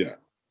awesome. Yeah.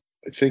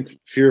 I think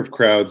fear of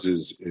crowds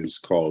is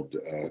called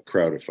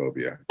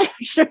crowdophobia.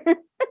 Sure.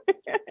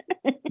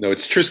 No,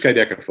 it's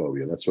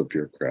triskaidekaphobia. That's what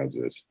fear of crowds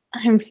is.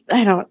 I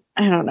don't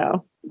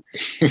know.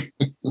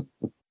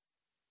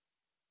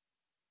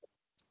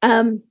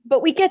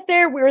 But we get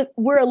there.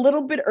 We're a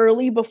little bit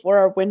early before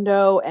our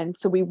window, and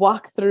so we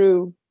walk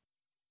through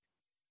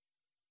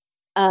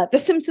the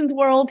Simpsons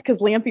world because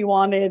Lampy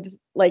wanted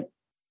like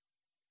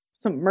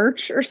some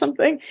merch or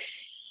something.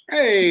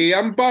 Hey,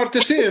 I'm Bart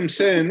the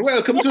Simpson.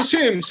 Welcome to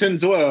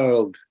Simpsons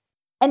World.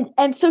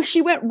 And so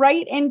she went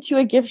right into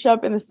a gift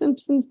shop in the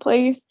Simpsons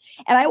place.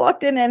 And I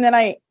walked in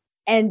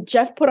and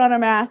Jeff put on a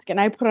mask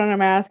and I put on a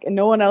mask and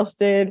no one else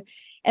did.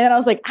 And then I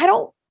was like, I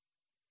don't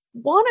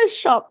want to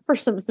shop for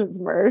Simpsons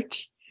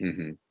merch.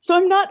 Mm-hmm. So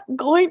I'm not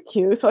going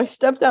to. So I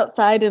stepped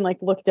outside and like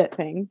looked at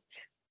things.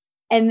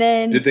 And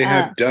then did they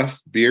have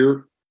Duff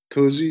beer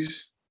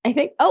cozies? I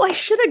think, I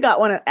should have got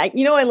one. I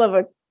love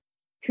a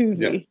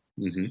koozie.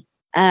 Yeah. Mm-hmm.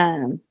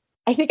 I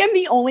think I'm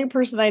the only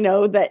person I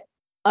know that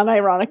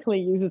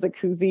unironically uses a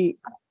koozie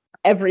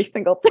every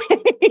single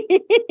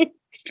day.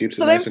 Keeps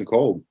it nice and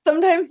cold.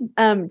 Sometimes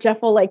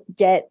Jeff will like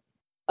get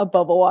a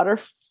bubble water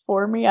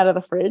for me out of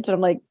the fridge and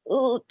I'm like,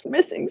 oh, it's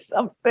missing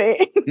something.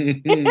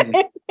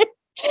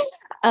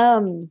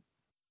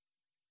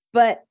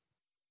 But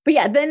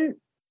yeah, then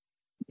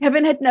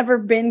Kevin had never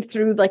been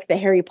through like the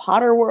Harry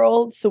Potter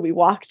world, so we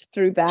walked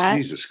through that.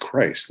 Jesus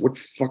Christ.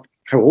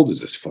 How old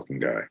is this fucking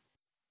guy?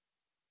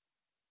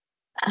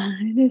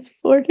 In his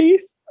 40s.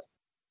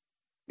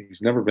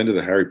 He's never been to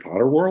the Harry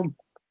Potter world?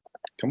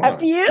 Come on.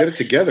 Get it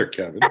together,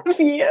 Kevin. Have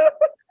you?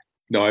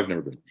 No, I've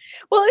never been.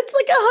 Well, it's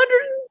like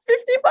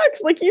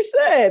 $150, like you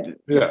said.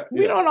 Yeah.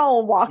 We don't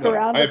all walk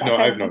around. I have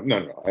not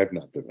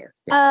been there.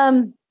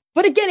 No.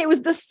 But again, it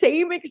was the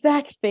same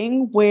exact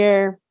thing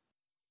where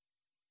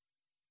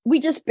we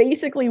just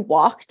basically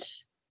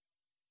walked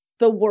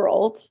the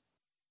world.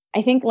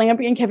 I think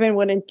Lampy and Kevin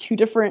went in 2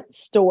 different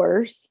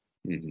stores.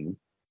 Mm-hmm.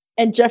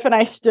 And Jeff and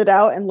I stood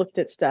out and looked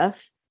at stuff.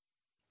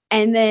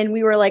 And then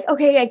we were like,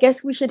 okay, I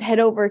guess we should head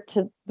over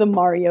to the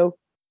Mario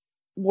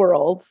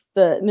world,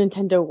 the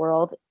Nintendo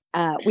world.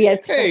 We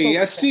had Hey,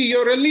 I see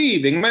you're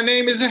leaving. My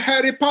name is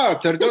Harry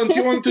Potter. Don't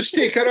you want to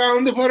stick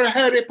around for a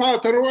Harry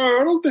Potter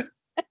world?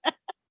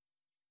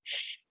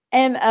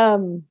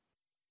 And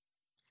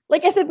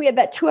like I said, we had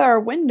that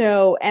 2-hour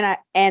window, and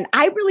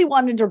I really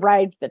wanted to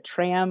ride the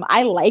tram.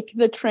 I like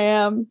the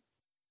tram.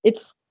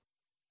 It's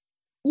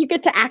you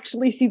get to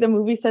actually see the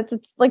movie sets.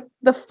 It's like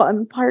the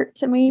fun part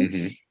to me.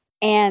 Mm-hmm.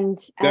 And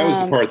that was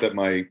the part that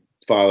my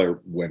father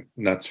went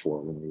nuts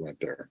for when we went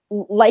there.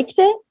 Liked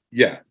it?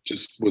 Yeah,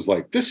 just was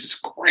like, this is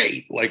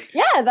great. Like,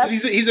 yeah,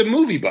 he's a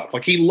movie buff.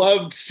 Like, he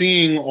loved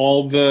seeing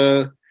all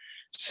the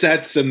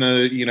sets and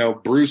the,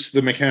 Bruce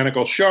the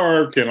Mechanical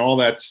Shark and all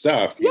that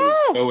stuff. He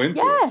was so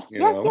into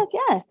it.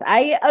 Yes.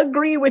 I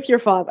agree with your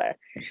father.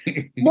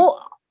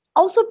 Well,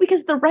 also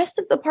because the rest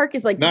of the park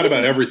is like not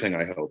about everything,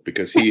 I hope,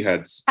 because he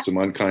had some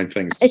unkind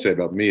things to say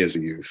about me as a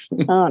youth.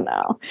 Oh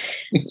no.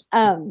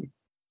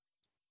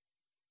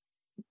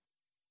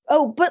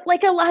 But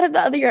like a lot of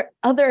the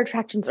other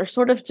attractions are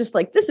sort of just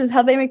like, this is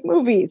how they make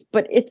movies,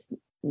 but it's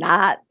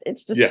not.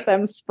 It's just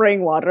them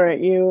spraying water at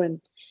you. And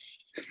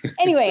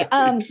anyway,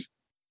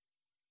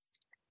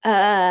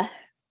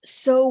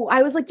 so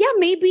I was like, yeah,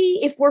 maybe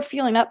if we're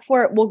feeling up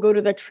for it, we'll go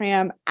to the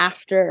tram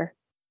after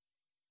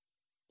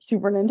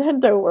Super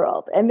Nintendo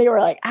World. And they were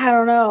like, I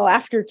don't know,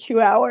 after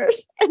 2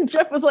 hours. And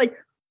Jeff was like,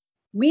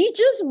 we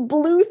just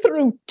blew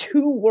through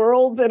 2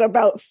 worlds in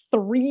about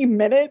 3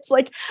 minutes.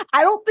 Like,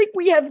 I don't think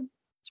we have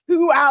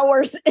 2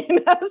 hours in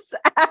us.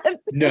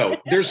 No,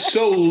 there's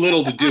so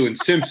little to do in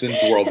Simpsons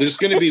World. There's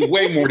going to be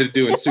way more to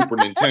do in Super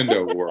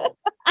Nintendo World.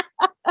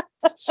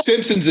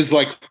 Simpsons is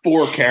like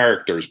 4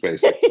 characters,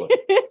 basically.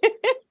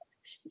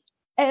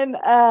 And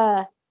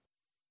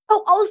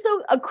also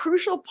a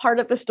crucial part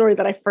of the story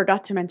that I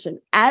forgot to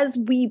mention. As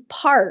we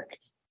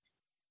parked,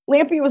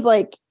 Lampy was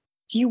like,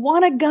 do you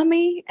want a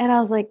gummy? And I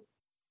was like,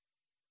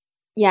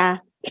 yeah.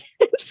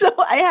 So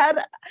I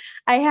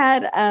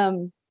had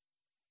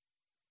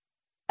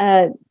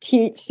a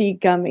THC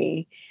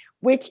gummy,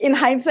 which in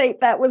hindsight,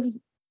 that was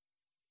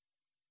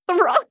the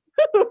wrong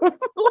move.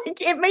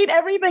 Like, it made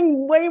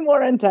everything way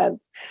more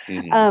intense.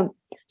 Mm-hmm.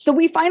 So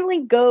we finally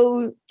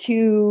go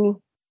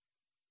to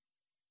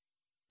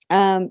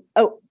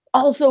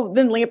also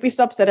then Lampy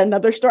stops at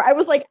another store. I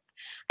was like,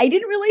 I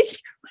didn't realize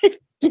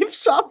gift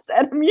shops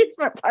at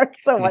amusement parks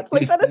so much.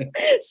 Like, that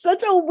is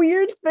such a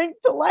weird thing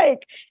to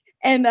like.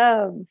 And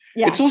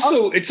it's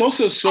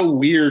also so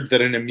weird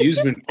that an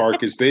amusement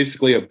park is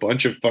basically a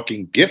bunch of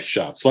fucking gift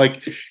shops.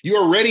 Like, you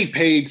already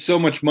paid so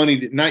much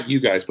money not you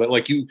guys, but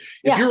like if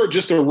you're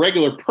just a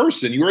regular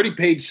person, you already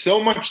paid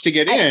so much to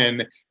get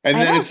in, and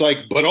then it's like,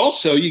 but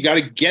also you got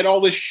to get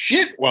all this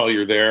shit while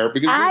you're there,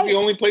 because this is the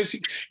only place you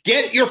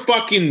get your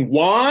fucking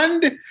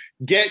wand,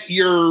 get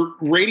your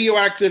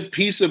radioactive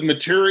piece of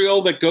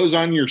material that goes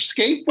on your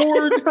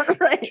skateboard.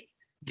 Right.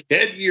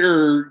 Get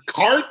your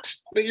cart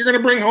that you're going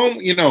to bring home,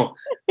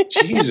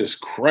 Jesus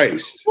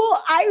Christ.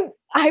 Well,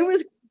 I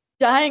was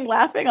dying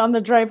laughing on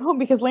the drive home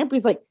because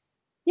Lampy's like,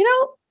 in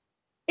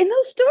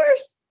those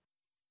stores,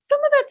 some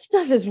of that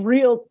stuff is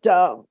real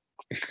dumb.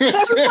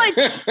 I was like,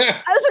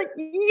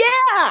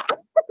 yeah,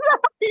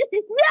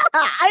 yeah,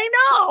 I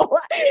know.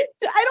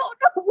 I don't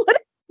know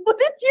what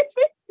did you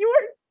think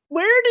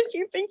where did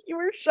you think you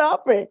were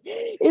shopping?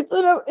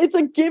 It's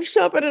a gift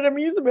shop at an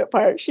amusement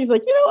park. She's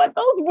like, you know what?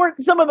 Those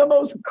weren't some of the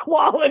most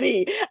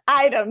quality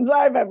items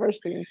I've ever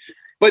seen.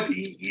 But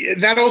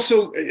that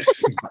also,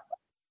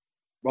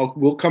 well,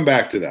 we'll come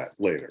back to that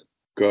later.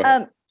 Go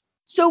ahead.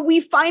 So we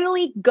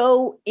finally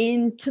go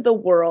into the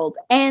world,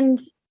 and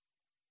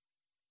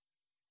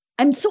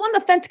I'm so on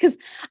the fence because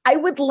I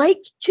would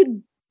like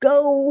to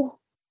go.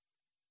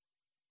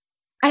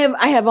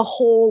 I have a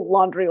whole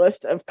laundry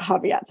list of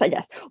caveats, I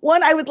guess.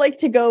 1, I would like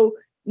to go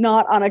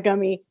not on a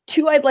gummy.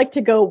 2, I'd like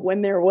to go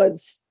when there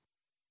was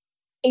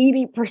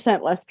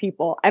 80% less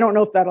people. I don't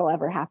know if that'll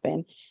ever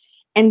happen.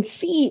 And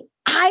C,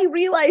 I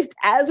realized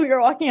as we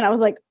were walking in, I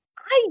was like,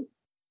 I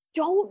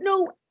don't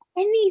know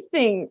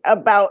anything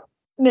about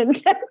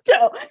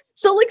Nintendo.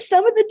 So like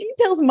some of the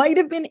details might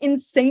have been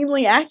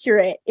insanely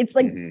accurate. It's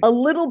like a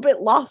little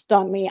bit lost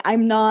on me.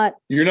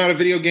 You're not a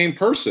video game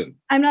person.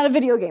 I'm not a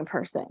video game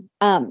person.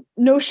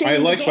 No shame. I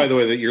like, by the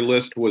way, that your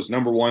list was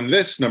number 1,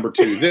 this, number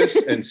 2, this,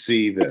 and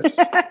C, this.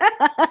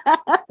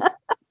 I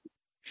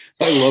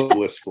love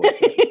lists like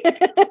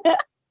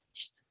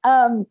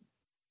that.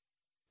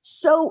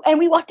 So, and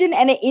we walked in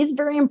and it is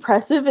very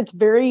impressive. It's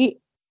very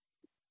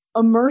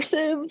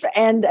immersive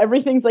and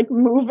everything's like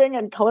moving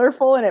and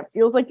colorful and it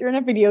feels like you're in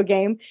a video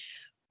game.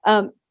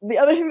 The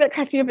other thing that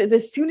cracked me up is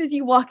as soon as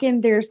you walk in,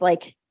 there's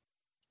like,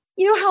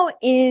 how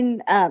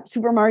in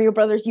Super Mario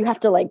Brothers you have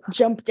to like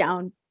jump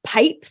down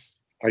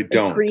pipes? I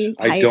don't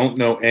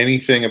know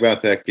anything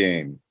about that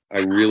game. I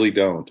really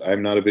don't.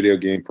 I'm not a video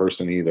game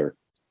person either.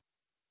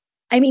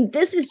 I mean,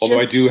 this is although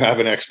I do have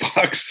an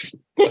Xbox.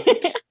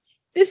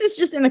 This is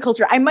just in the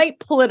culture. I might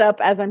pull it up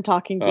as I'm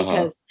talking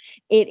because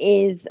it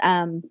is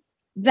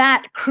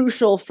that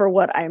crucial for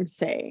what I'm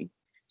saying.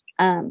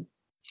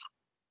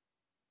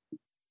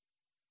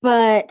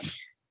 But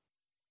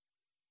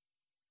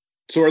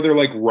so are there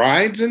like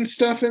rides and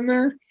stuff in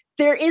there?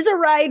 There is a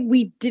ride.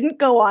 We didn't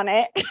go on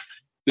it.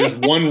 There's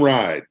one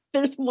ride.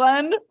 There's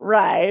one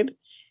ride.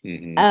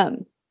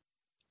 Mm-hmm.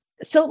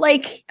 So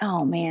like,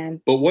 oh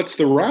man. But what's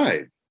the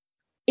ride?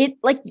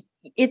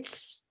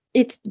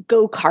 It's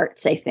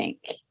go-karts, I think.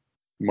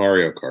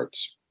 Mario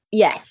Karts.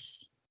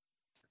 Yes.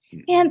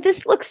 man,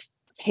 this looks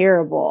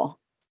terrible.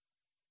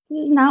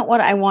 This is not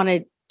what I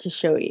wanted to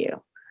show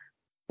you.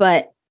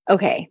 But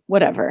okay,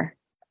 whatever.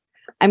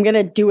 I'm going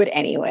to do it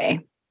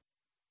anyway.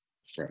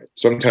 Right.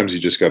 Sometimes you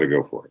just got to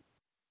go for it.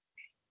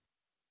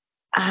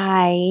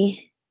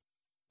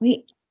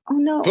 Wait. Oh,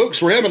 no.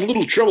 Folks, we're having a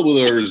little trouble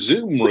with our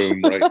Zoom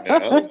room right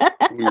now.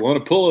 We want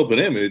to pull up an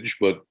image,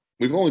 but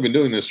we've only been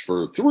doing this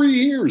for 3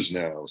 years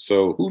now.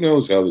 So who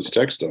knows how this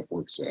tech stuff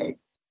works out.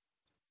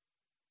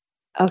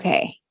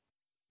 Okay.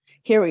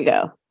 Here we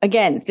go.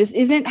 Again, this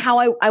isn't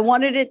how I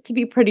wanted it to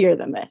be prettier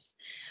than this.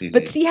 Mm-hmm.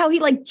 But see how he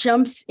like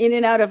jumps in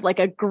and out of like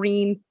a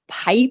green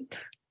pipe?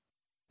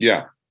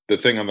 Yeah, the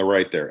thing on the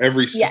right there.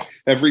 Every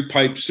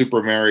pipe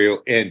Super Mario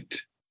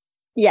Ent.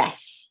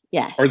 Yes.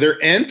 Are there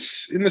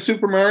Ents in the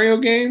Super Mario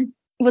game?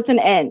 What's an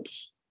Ent?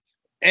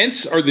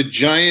 Ents are the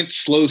giant,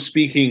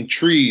 slow-speaking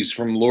trees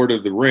from Lord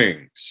of the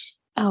Rings.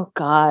 Oh,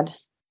 God.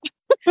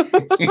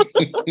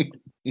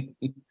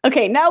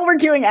 Okay, now we're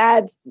doing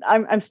ads.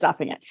 I'm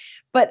stopping it.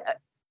 But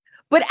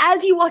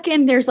as you walk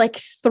in, there's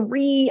like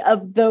 3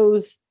 of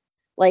those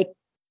like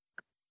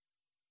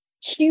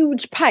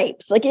huge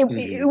pipes. Like it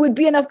would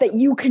be enough that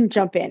you can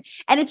jump in.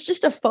 And it's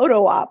just a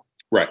photo op.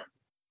 Right.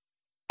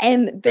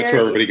 And that's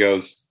where everybody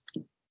goes.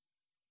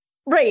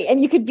 Right.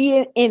 And you could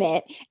be in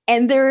it.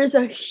 And there is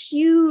a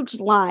huge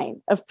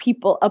line of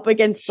people up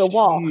against the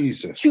wall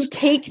to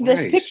take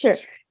this picture.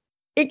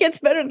 It gets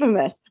better than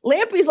this.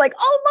 Lampy's like,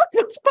 oh, look,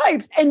 those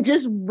pipes, and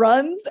just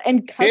runs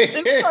and cuts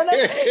in front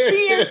of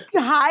the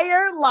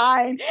entire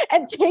line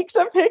and takes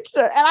a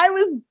picture. And I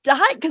was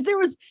dying because there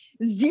was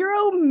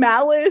zero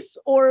malice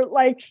or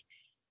like,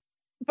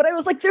 but I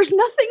was like, there's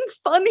nothing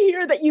fun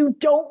here that you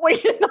don't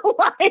wait in the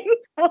line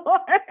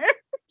for.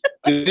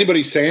 Did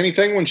anybody say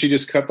anything when she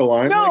just cut the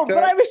line? No, like that?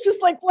 But I was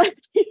just like, let's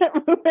keep it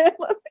moving.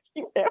 Let's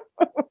keep it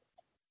moving.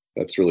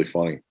 That's really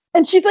funny.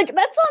 And she's like,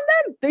 that's on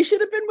them. They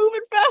should have been moving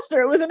faster.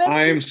 It was an empty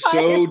I am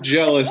so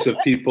jealous of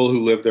people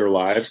who live their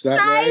lives that way.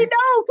 I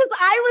know, because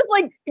I was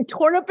like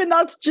torn up in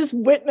knots just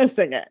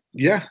witnessing it.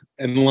 Yeah.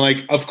 And like,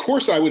 of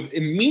course, I would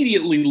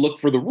immediately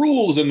look for the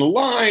rules and the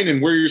line and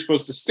where you're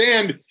supposed to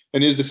stand.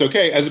 And is this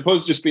okay? As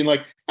opposed to just being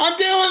like, I'm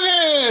doing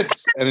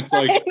this. And it's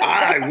like,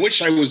 I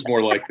wish I was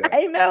more like that.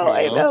 I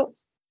know.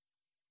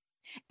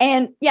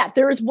 And yeah,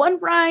 there was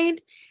one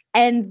ride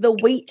and the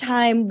wait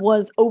time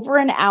was over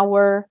an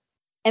hour.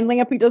 And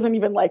Lampy doesn't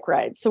even like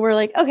rides. So we're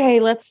like,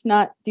 okay, let's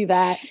not do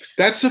that.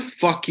 That's a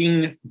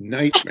fucking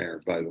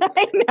nightmare, by the way.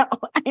 I know.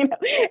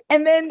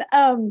 And then,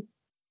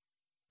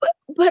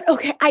 but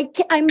okay,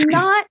 I'm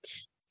not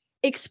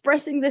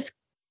expressing this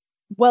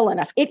well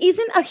enough. It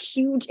isn't a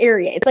huge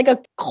area. It's like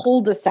a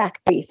cul-de-sac,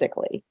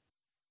 basically.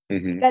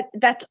 Mm-hmm.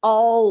 That's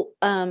all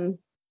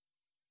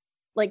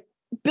like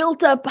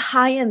built up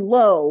high and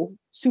low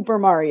Super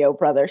Mario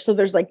Brothers. So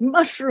there's like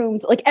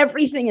mushrooms, like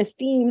everything is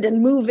themed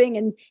and moving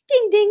and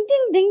ding, ding,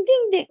 ding, ding,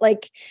 ding, ding.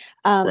 Like,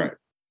 right.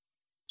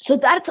 So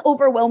that's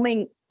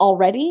overwhelming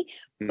already.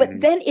 Mm-hmm. But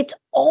then it's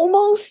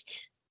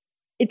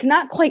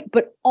not quite,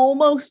 but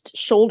almost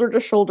shoulder to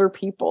shoulder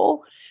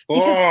people.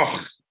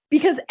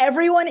 Because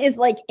everyone is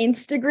like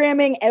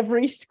Instagramming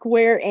every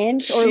square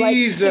inch or like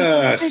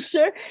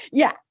picture.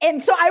 Yeah.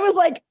 And so I was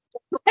like,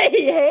 I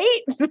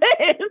hate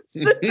this.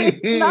 This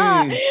is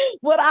not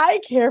what I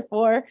care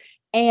for.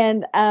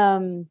 And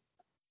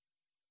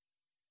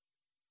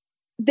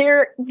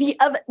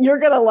you're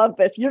gonna love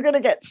this. You're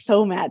gonna get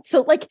so mad.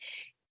 So like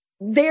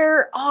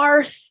there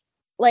are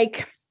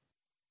like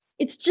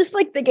it's just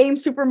like the game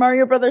Super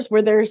Mario Brothers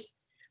where there's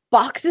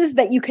boxes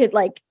that you could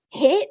like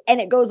hit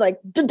and it goes like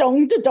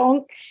da-dong,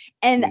 da-dong.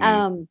 And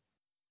I'm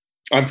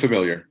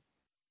familiar.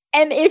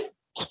 And if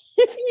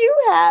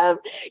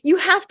you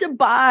have to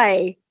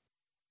buy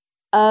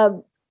a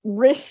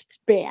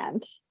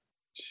wristband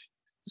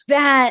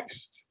that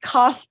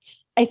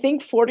costs, I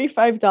think,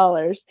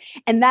 $45.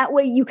 And that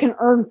way you can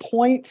earn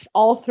points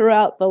all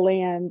throughout the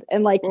land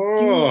and like do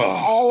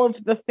all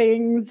of the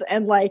things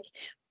and like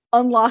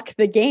unlock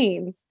the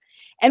games.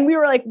 And we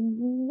were like,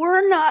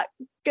 we're not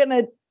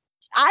gonna,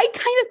 I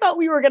kind of thought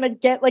we were gonna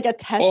get like a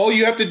test. All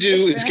you have to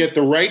do is get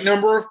the right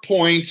number of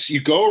points. You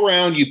go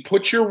around, you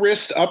put your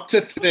wrist up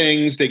to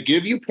things, they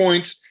give you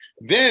points.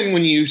 Then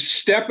when you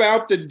step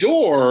out the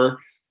door,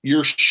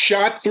 you're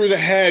shot through the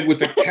head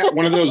with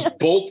one of those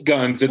bolt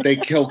guns that they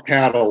kill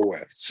cattle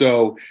with.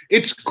 So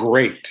it's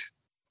great.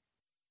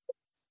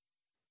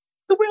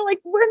 So we're like,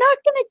 we're not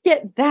going to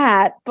get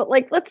that, but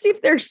like, let's see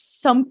if there's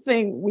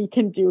something we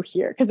can do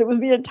here. Because it was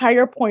the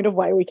entire point of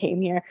why we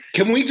came here.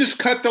 Can we just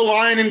cut the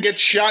line and get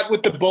shot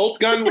with the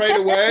bolt gun right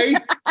away?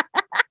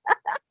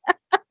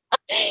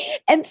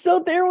 And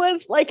so there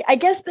was like, I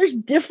guess there's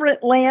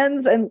different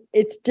lands and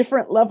it's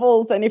different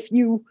levels. And if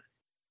you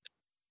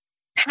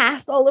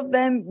pass all of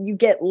them, you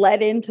get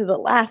led into the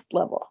last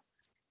level.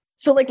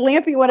 So like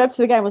Lampy went up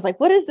to the guy and was like,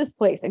 what is this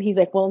place? And he's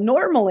like, well,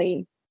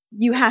 normally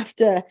you have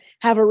to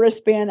have a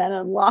wristband and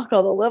unlock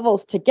all the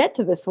levels to get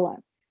to this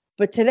one.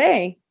 But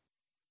today,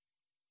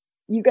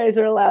 you guys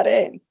are allowed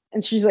in.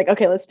 And she's like,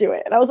 okay, let's do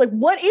it. And I was like,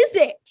 what is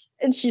it?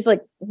 And she's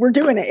like, we're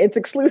doing it. It's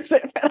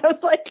exclusive. And I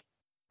was like,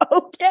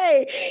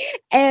 Okay.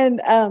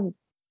 And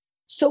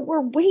so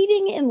we're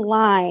waiting in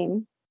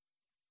line.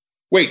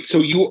 Wait,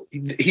 so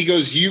he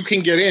goes, you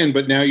can get in,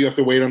 but now you have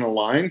to wait on a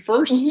line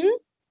first?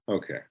 Mm-hmm.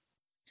 Okay.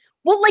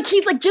 Well, like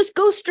he's like, just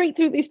go straight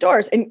through these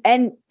doors.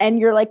 And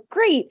you're like,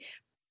 great.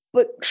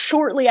 But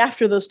shortly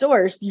after those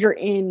doors, you're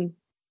in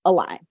a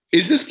line.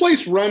 Is this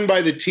place run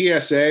by the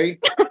TSA?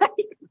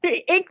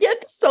 It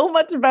gets so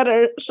much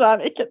better, Sean.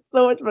 It gets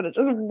so much better.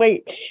 Just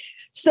wait.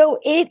 So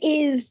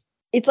it's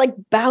like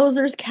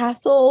Bowser's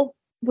Castle,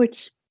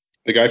 which...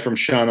 The guy from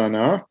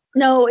Sha-Na-Na?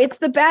 No, it's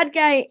the bad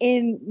guy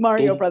in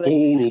Mario Brothers.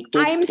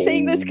 I'm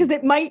saying this because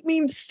it might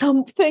mean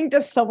something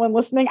to someone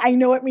listening. I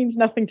know it means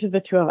nothing to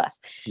the two of us.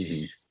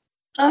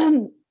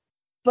 Mm-hmm.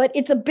 But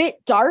it's a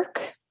bit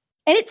dark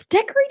and it's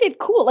decorated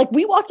cool. Like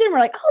we walked in and we're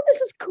like, oh,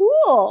 this is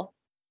cool.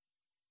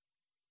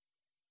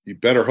 You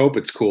better hope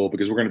it's cool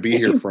because we're going to be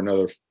here for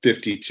another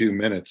 52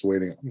 minutes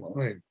waiting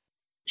online.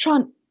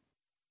 Sean,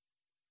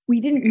 we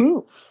didn't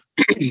move.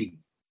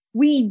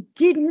 We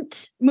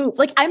didn't move.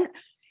 Like I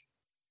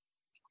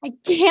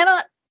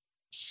cannot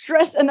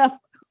stress enough.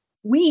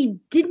 We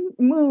didn't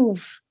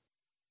move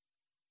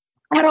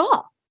at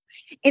all.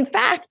 In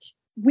fact,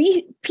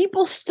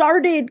 people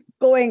started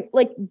going,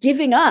 like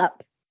giving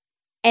up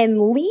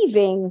and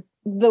leaving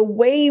the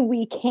way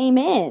we came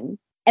in.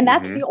 And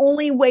that's the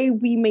only way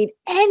we made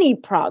any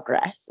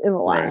progress in the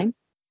line. Right.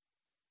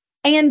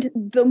 And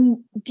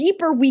the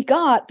deeper we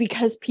got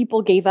because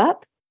people gave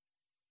up,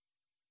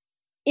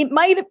 it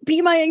might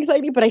be my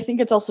anxiety, but I think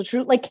it's also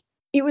true. Like,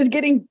 it was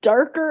getting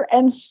darker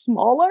and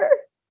smaller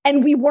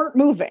and we weren't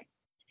moving.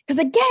 Because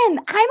again,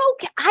 I'm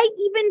okay.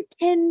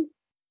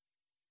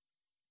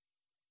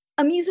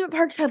 Amusement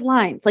parks have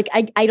lines. Like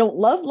I don't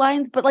love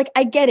lines, but like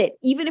I get it.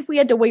 Even if we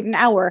had to wait an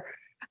hour,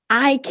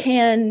 I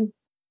can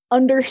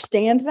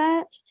understand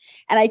that.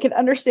 And I can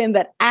understand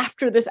that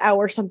after this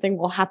hour, something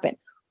will happen.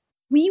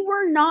 We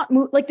were not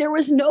like there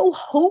was no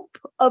hope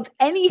of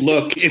anything.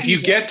 Look, if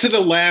you get to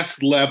the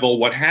last level,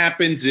 what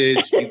happens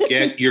is you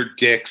get your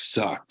dick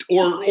sucked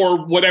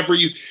or whatever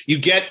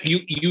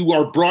you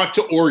are brought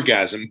to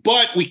orgasm,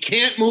 but we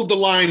can't move the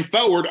line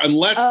forward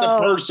unless the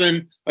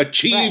person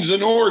achieves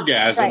an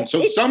orgasm. Right.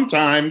 So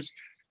sometimes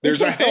there's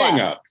a hang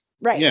up.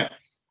 Right. Yeah.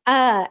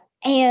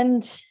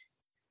 And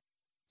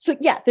so,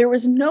 yeah, there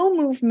was no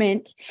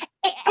movement.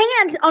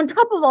 And on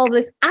top of all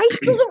this, I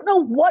still don't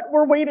know what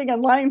we're waiting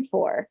in line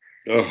for.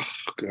 Oh,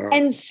 God.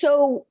 And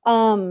so,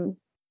 and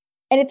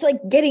it's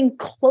like getting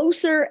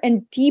closer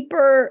and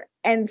deeper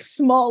and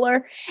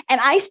smaller.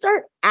 And I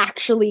start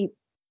actually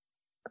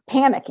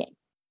panicking.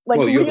 Like,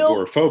 well, you have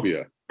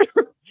agoraphobia.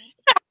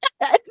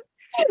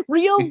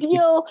 Real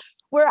deal,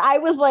 where I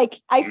was like,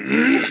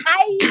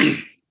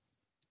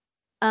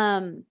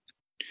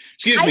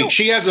 excuse me,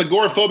 she has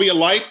agoraphobia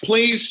light,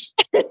 please.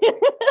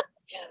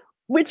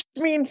 Which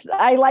means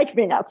I like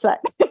being outside.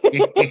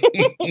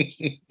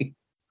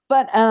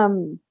 But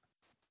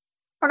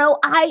I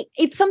don't know.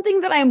 It's something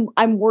that I'm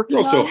working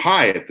on. You're also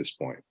high at this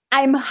point.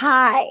 I'm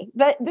high.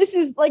 This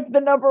is like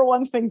the number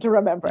one thing to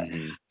remember.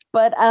 Mm-hmm.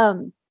 But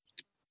and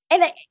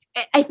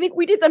I think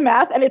we did the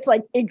math, and it's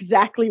like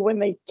exactly when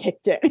they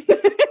kicked it.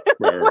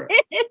 Right.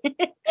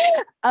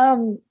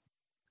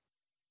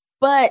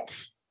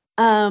 But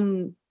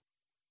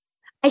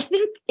I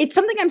think it's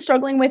something I'm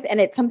struggling with, and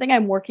it's something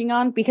I'm working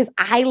on because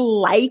I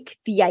like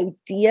the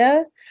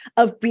idea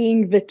of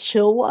being the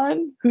chill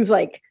one who's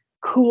like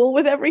cool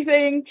with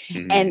everything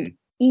and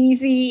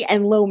easy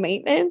and low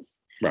maintenance.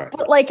 Right.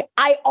 But like,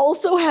 I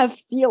also have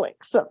feelings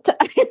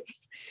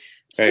sometimes.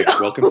 Hey,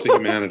 welcome to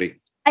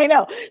humanity. I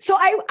know. So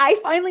I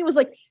finally was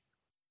like,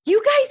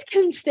 you guys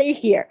can stay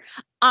here.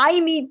 I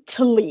need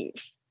to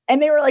leave.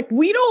 And they were like,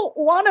 we don't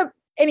want to.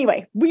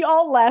 Anyway, we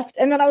all left.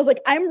 And then I was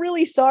like, I'm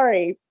really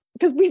sorry.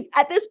 Because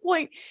at this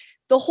point,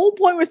 the whole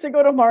point was to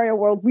go to Mario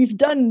World. We've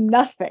done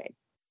nothing.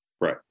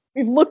 Right.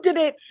 We've looked at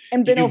it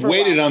and been over. You've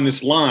waited on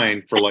this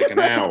line for like an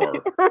hour.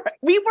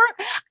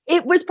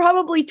 It was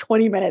probably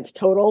 20 minutes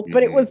total,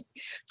 but it was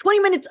 20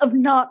 minutes of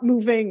not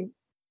moving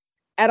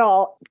at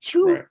all.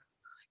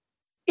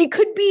 It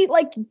could be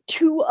like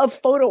two of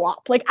photo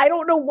op. Like, I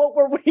don't know what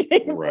we're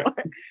waiting for.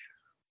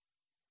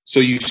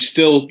 So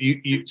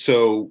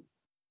so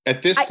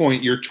at this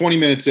point, you're 20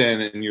 minutes in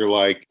and you're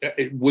like,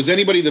 was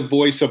anybody the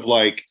voice of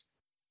like,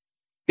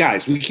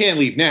 guys, we can't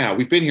leave now.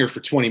 We've been here for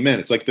 20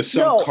 minutes. Like the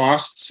sunk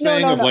costs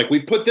thing of like,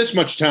 we've put this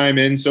much time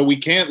in, so we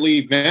can't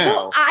leave now.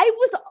 Well, I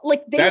was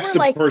like, that's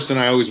the person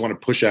I always want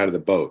to push out of the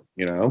boat,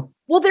 you know?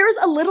 Well, there's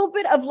a little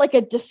bit of like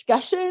a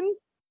discussion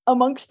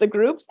amongst the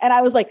groups. And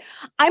I was like,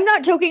 I'm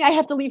not joking. I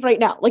have to leave right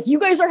now. Like, you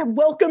guys are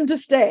welcome to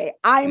stay.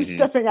 I'm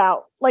stepping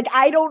out. Like,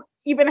 I don't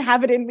even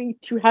have it in me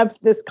to have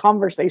this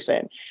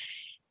conversation.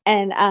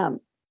 And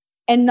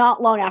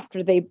not long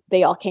after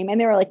they all came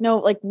and they were like, no,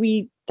 like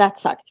that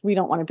sucked. We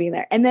don't want to be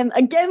there. And then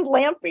again,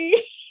 Lampy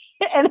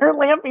and her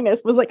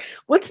lampiness was like,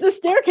 what's the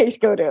staircase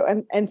go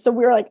to? And so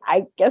we were like,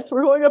 I guess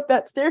we're going up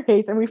that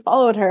staircase, and we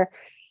followed her.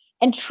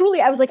 And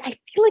truly, I was like, I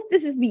feel like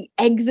this is the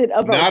exit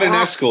of not an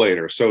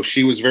escalator. So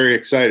she was very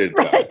excited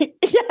about it.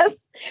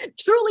 Yes.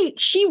 Truly,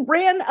 she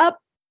ran up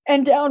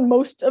and down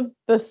most of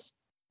the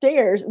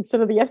stairs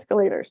instead of the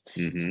escalators.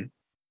 Mm-hmm.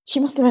 She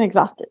must have been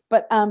exhausted,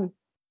 but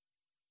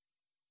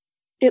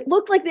it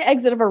looked like the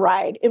exit of a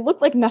ride. It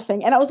looked like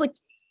nothing. And I was like,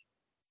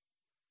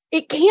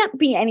 it can't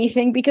be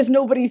anything because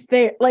nobody's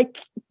there. Like,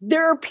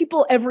 there are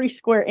people every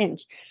square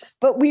inch.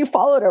 But we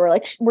followed her. We're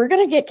like, we're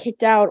going to get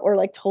kicked out or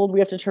like told we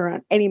have to turn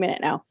around any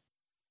minute now.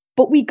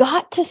 But we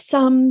got to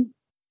some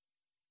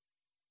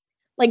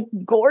like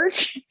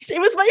gorge. It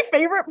was my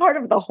favorite part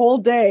of the whole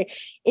day.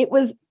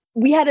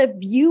 We had a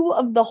view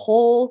of the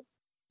whole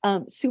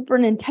Super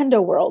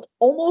Nintendo world.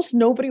 Almost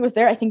nobody was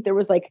there. I think there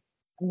was like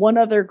one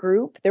other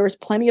group. There was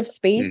plenty of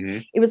space. Mm-hmm.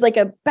 It was like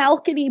a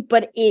balcony,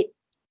 but it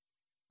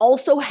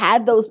also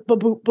had those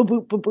ba-boop,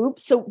 ba-boop, ba-boop.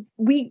 So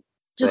we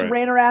just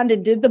ran around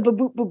and did the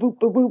ba-boop, ba-boop,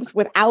 ba-boops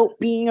without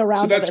being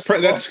around.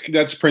 So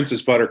that's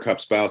Princess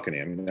Buttercup's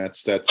balcony. I mean,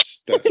 that's a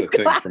thing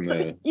from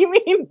the. You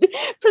mean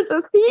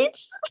Princess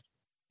Peach?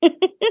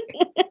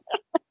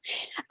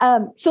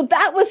 So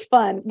that was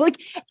fun.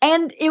 Like,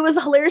 and it was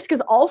hilarious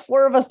because all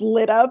four of us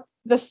lit up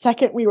the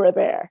second we were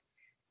there.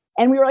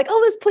 And we were like,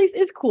 oh, this place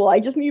is cool. I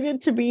just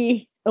needed to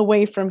be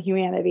away from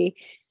humanity.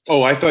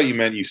 Oh, I thought you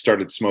meant you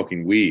started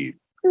smoking weed.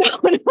 No.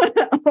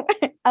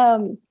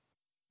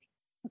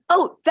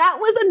 Oh, that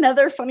was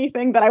another funny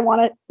thing that I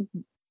want to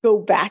go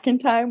back in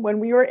time. When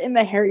we were in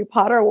the Harry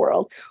Potter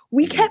world,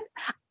 we kept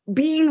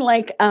being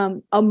like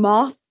a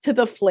moth to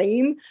the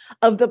flame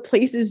of the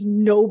places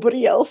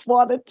nobody else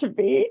wanted to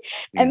be.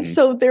 And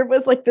so there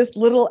was like this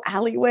little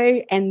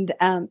alleyway and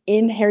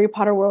in Harry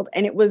Potter world,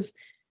 and it was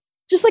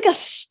just like a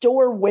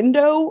store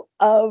window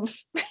of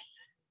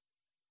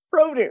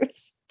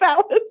produce.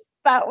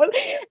 That was,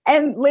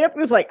 and Lamp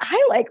was like,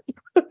 I like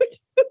produce.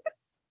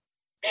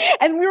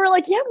 And we were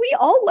like, yeah, we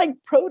all like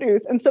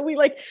produce. And so we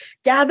like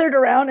gathered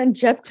around and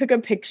Jeff took a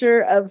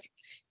picture of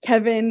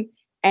Kevin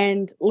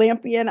and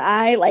Lampy and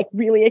I like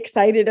really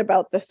excited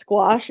about the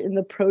squash in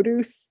the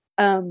produce.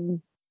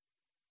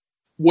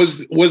 Was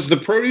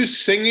the produce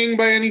singing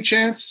by any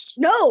chance?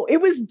 No,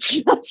 it was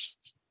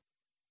just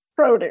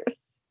produce.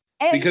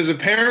 And because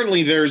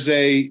apparently there's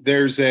a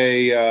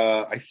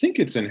I think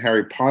it's in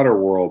Harry Potter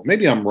world.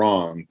 Maybe I'm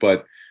wrong,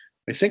 but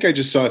I think I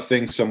just saw a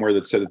thing somewhere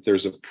that said that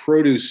there's a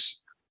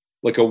produce,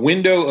 like a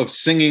window of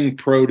singing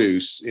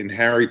produce in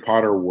Harry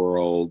Potter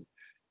world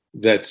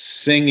that's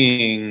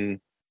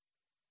singing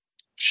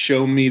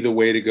Show Me the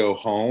Way to Go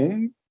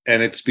Home.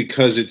 And it's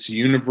because it's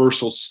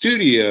Universal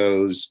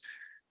Studios,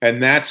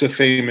 and that's a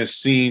famous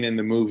scene in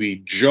the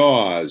movie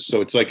Jaws.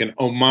 So it's like an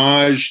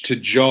homage to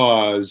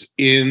Jaws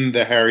in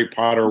the Harry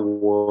Potter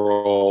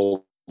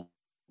world.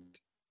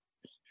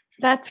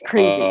 That's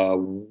crazy.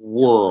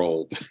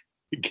 World,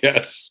 I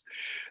guess.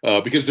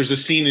 Because there's a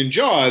scene in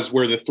Jaws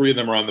where the three of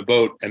them are on the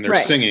boat and they're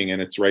singing,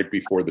 and it's right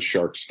before the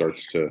shark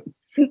starts to.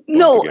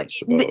 No,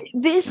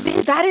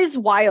 that is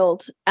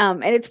wild.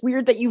 And it's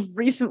weird that you've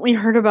recently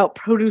heard about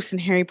produce in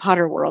Harry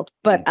Potter world,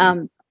 but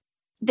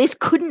this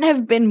couldn't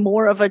have been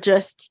more of a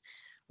just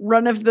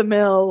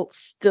run-of-the-mill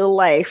still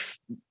life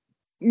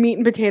meat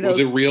and potatoes.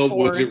 Was it real?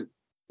 Was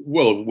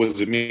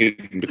it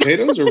meat and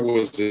potatoes or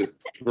was it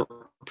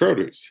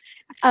produce?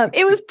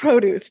 It was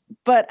produce,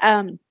 but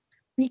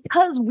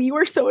because we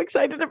were so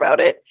excited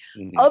about it,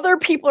 other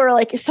people are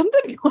like, is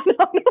something going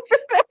on over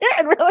there?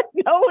 And we're like,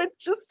 no,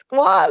 it's just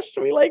squash.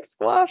 We like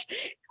squash.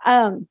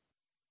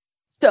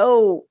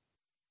 So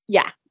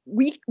yeah,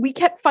 we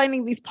kept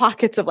finding these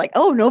pockets of like,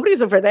 oh,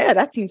 nobody's over there.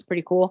 That seems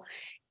pretty cool.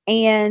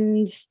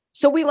 And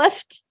so we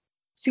left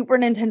Super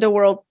Nintendo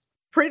World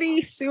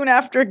pretty soon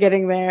after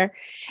getting there.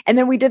 And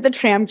then we did the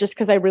tram just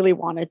because I really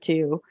wanted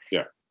to.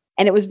 Yeah.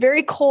 And it was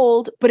very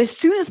cold. But as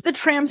soon as the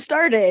tram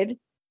started,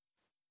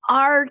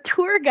 our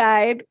tour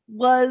guide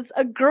was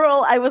a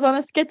girl I was on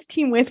a sketch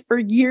team with for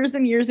years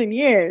and years and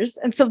years.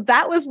 And so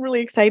that was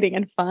really exciting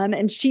and fun.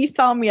 And she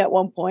saw me at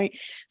one point.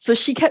 So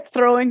she kept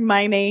throwing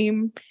my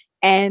name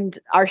and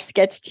our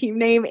sketch team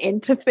name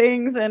into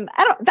things. And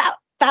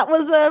that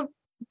was a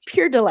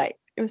pure delight.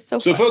 It was so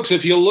fun. Folks,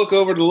 if you look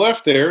over to the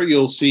left there,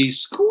 you'll see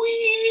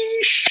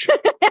Squeesh.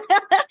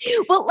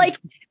 Well, like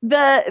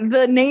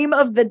the name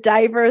of the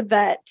diver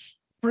that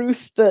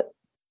Bruce, the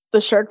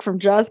shark from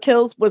Jaws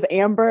kills, was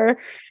Amber,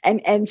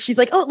 and she's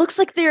like, oh, it looks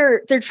like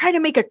they're trying to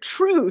make a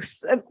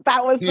truce. And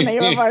that was the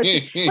name of our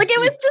team. Like,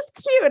 it was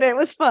just cute. It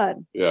was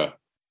fun. Yeah.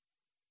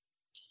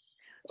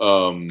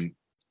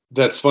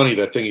 That's funny,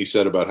 that thing you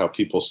said about how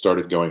people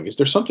started going, is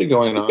there something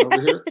going on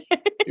over here?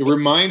 It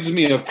reminds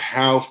me of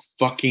how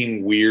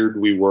fucking weird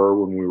we were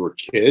when we were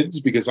kids,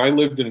 because I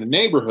lived in a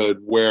neighborhood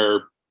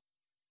where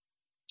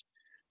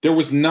there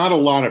was not a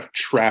lot of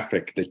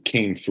traffic that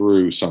came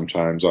through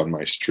sometimes on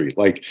my street.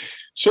 Like,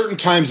 certain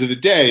times of the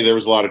day, there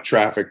was a lot of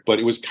traffic, but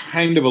it was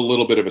kind of a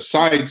little bit of a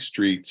side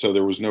street. So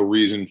there was no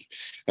reason.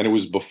 And it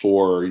was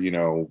before,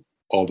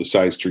 all the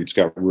side streets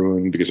got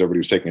ruined because everybody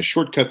was taking a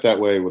shortcut that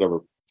way,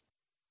 whatever.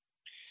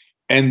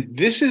 And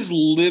this is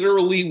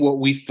literally what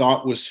we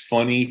thought was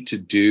funny to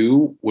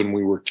do when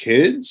we were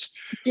kids.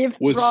 Give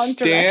wrong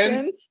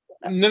directions.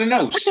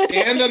 No.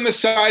 Stand on the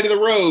side of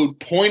the road,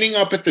 pointing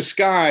up at the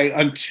sky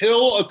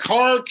until a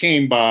car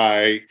came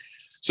by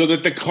so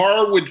that the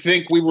car would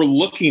think we were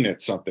looking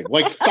at something.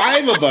 Like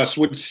 5 of us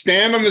would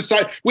stand on the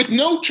side with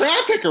no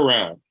traffic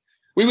around.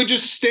 We would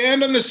just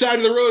stand on the side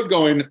of the road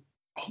going,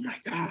 oh my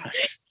God.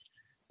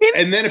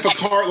 And then if a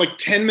car, like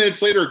 10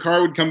 minutes later, a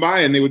car would come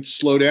by and they would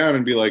slow down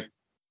and be like,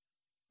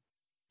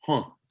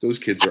 huh, those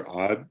kids are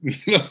odd.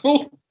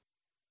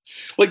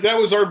 Like that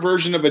was our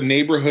version of a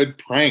neighborhood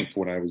prank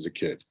when I was a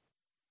kid.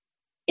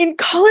 In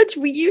college,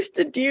 we used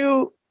to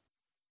do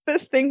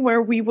this thing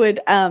where we would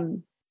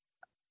run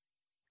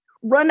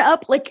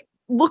up, like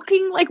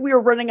looking like we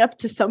were running up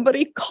to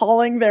somebody,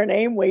 calling their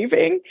name,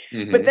 waving,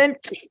 but then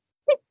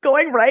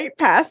going right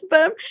past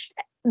them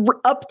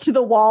up to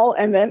the wall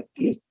and then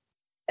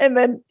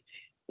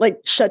like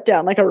shut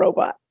down like a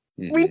robot.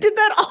 We did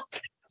that all the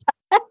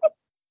time.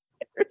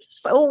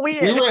 So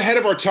weird. We were ahead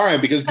of our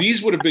time because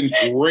these would have been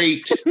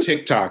great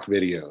TikTok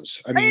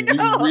videos. I mean, we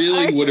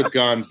really would have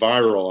gone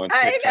viral on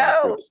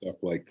TikTok with stuff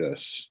like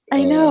this.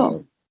 I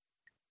know.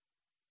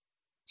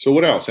 So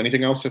what else?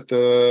 Anything else at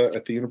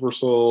the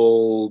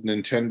Universal,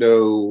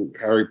 Nintendo,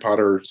 Harry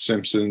Potter,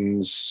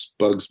 Simpsons,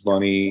 Bugs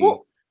Bunny?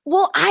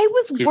 Well, I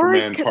was Superman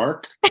worried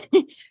Park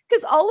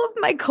because all of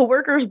my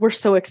coworkers were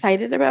so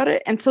excited about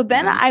it, and so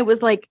then I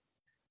was like,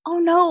 "Oh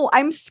no,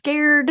 I'm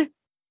scared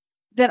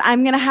that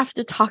I'm gonna have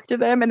to talk to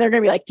them, and they're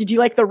gonna be like, did you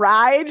like the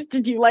ride?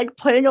 Did you like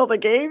playing all the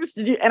games?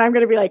 Did you?" And I'm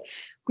gonna be like,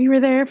 "We were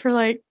there for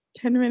like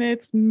 10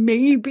 minutes,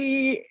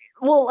 maybe.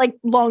 Well, like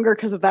longer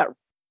because of that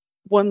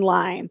one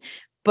line,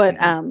 but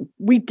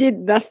we did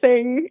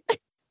nothing,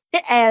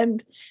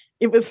 and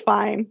it was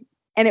fine."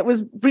 And it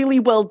was really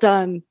well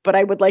done, but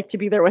I would like to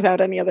be there without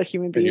any other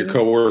human beings. And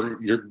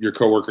your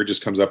coworker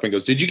just comes up and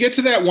goes, "Did you get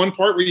to that one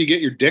part where you get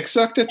your dick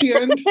sucked at the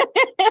end?"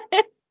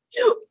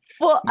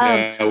 Well,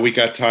 we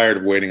got tired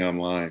of waiting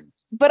online.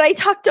 But I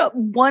talked to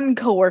one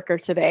coworker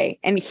today,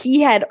 and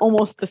he had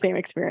almost the same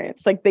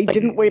experience. Like they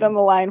didn't wait on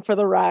the line for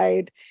the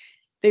ride.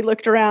 They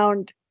looked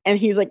around, and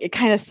he's like, "It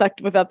kind of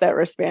sucked without that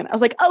wristband." I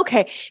was like,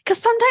 "Okay," because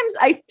sometimes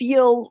I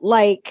feel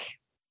like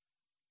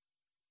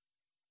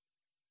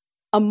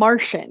a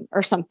Martian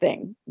or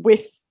something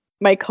with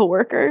my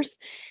coworkers.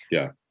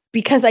 Yeah.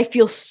 Because I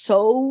feel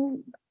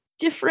so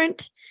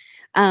different.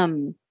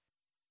 And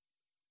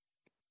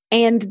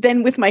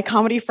then with my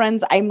comedy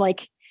friends,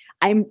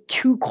 I'm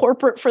too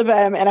corporate for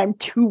them and I'm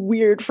too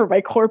weird for my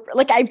corporate.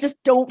 Like I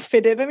just don't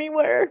fit in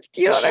anywhere.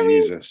 Do you know what I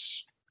mean?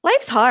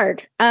 Life's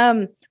hard.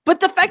 But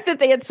the fact that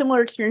they had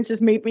similar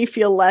experiences made me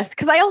feel less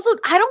because I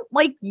don't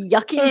like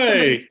yucking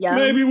somebody's yum.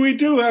 Maybe we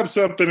do have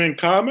something in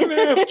common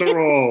after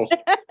all.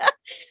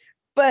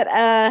 But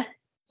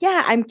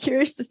yeah, I'm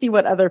curious to see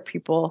what other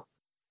people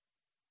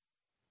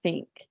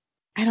think.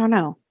 I don't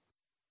know.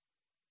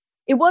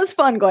 It was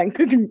fun going.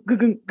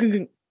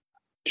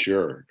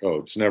 Sure. Oh,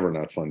 it's never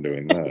not fun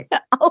doing that.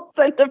 I'll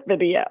send a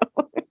video.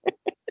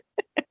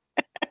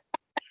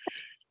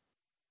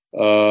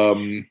 All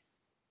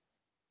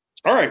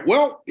right.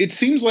 Well, it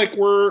seems like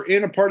we're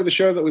in a part of the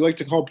show that we like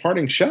to call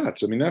parting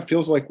shots. I mean, that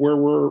feels like where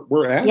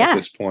we're at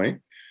this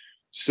point.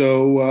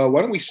 So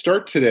why don't we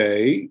start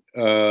today?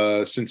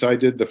 Since I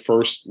did the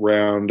first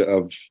round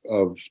of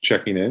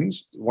checking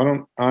ins, why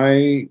don't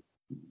I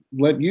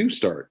let you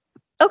start?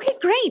 Okay,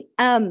 great.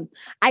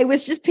 I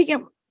was just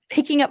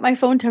picking up my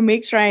phone to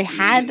make sure I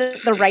had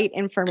the right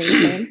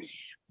information.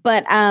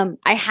 But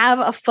I have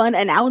a fun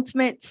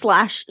announcement /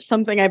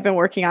 something I've been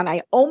working on.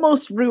 I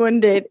almost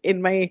ruined it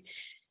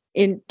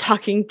in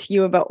talking to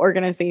you about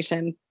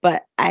organization,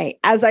 but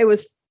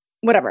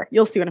whatever,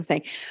 you'll see what I'm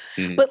saying.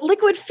 But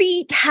Liquid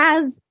Feet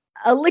has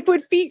a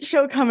Liquid Feet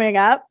show coming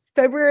up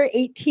February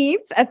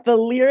 18th at the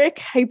Lyric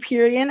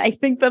Hyperion. I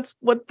think that's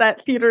what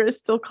that theater is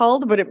still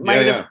called, but it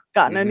might have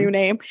gotten a new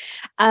name.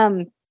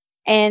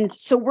 And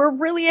so we're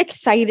really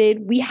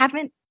excited. We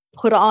haven't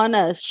put on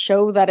a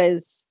show that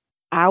is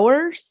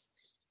ours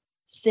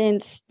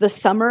since the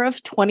summer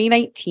of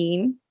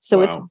 2019.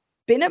 So It's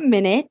been a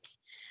minute.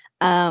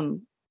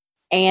 And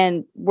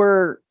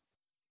we're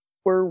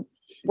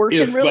working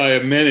if by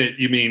a minute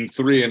you mean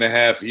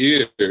 3.5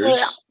 years.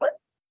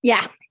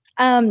 Yeah.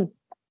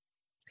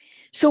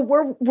 So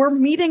we're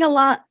meeting a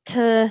lot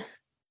to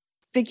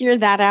figure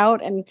that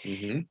out and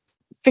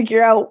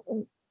figure out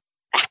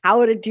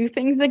how to do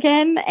things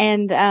again.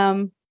 And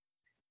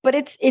but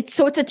it's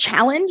a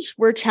challenge.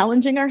 We're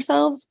challenging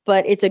ourselves,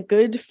 but it's a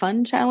good,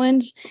 fun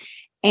challenge.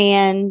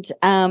 And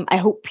I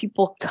hope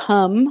people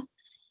come.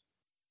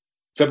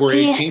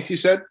 February 18th, you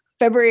said?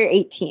 February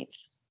 18th.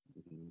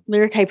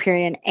 Lyric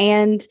Hyperion.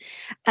 And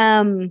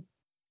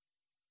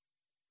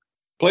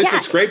place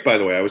looks great, by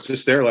the way. I was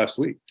just there last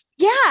week.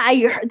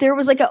 Yeah, there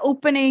was like an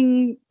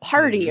opening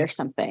party or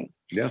something.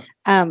 Yeah.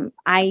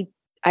 I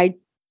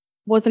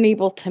wasn't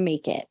able to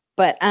make it,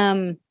 but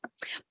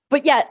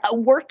yeah,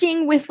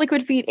 working with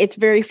Liquid Feet, it's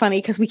very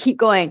funny because we keep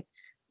going,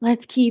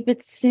 let's keep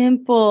it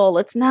simple.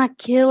 Let's not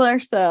kill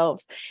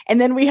ourselves. And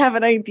then we have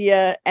an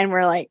idea and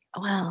we're like,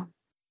 well,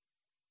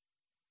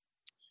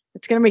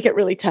 it's going to make it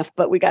really tough,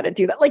 but we got to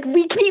do that. Like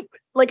we keep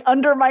like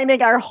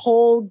undermining our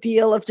whole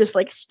deal of just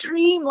like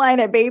streamline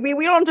it, baby.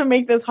 We don't have to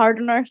make this hard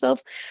on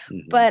ourselves.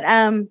 Mm-hmm. But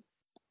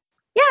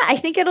yeah, I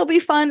think it'll be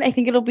fun. I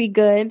think it'll be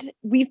good.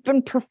 We've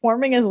been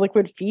performing as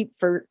Liquid Feet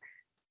for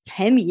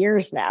 10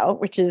 years now,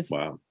 which is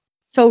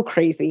so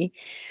crazy.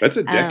 That's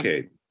a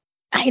decade.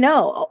 I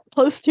know,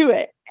 close to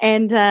it.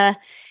 And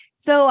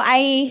so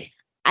I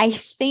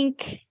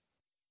think,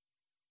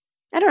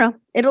 I don't know,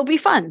 it'll be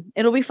fun.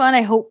 It'll be fun.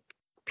 I hope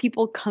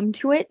people come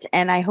to it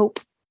and I hope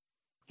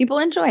people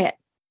enjoy it.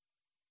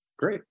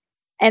 Great.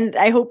 And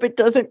I hope it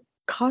doesn't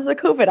cause a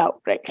COVID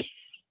outbreak.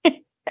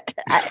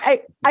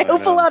 I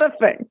hope a lot of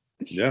things.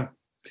 Yeah.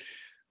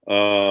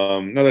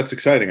 No, that's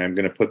exciting. I'm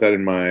going to put that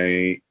in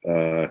my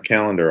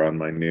calendar on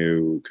my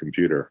new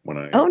computer when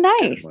I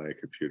nice. My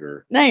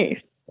computer.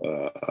 Nice.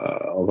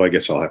 Although I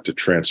guess I'll have to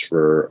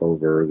transfer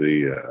over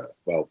the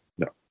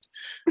no.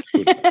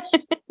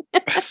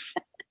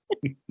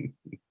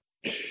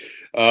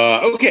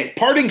 Okay,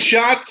 parting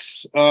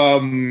shots.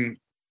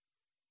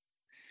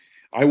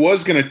 I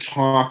was going to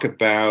talk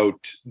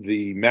about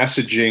the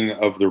messaging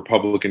of the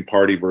Republican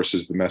Party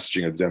versus the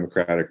messaging of the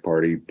Democratic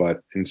Party, but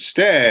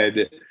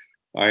instead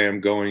I am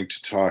going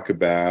to talk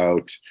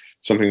about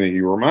something that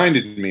you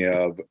reminded me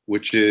of,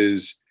 which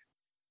is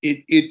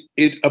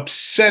it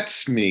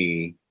upsets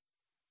me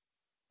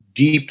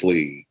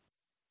deeply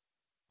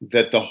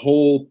that the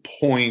whole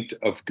point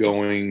of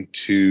going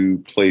to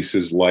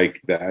places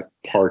like that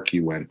park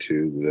you went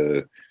to,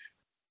 the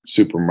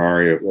Super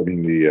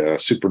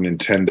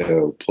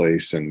Nintendo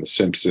place and the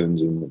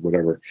Simpsons and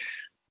whatever,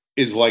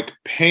 is like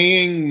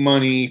paying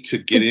money to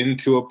get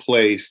into a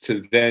place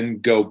to then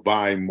go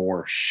buy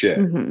more shit.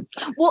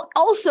 Mm-hmm. Well,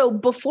 also,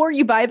 before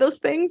you buy those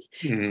things,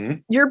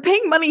 you're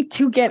paying money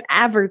to get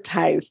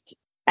advertised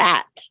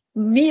at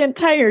the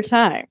entire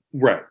time.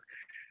 Right.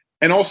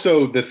 And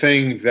also the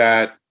thing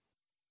that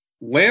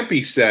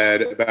Lampy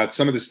said about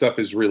some of the stuff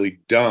is really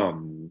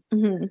dumb.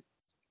 Mm-hmm.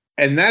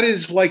 And that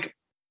is like,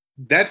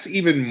 that's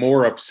even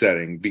more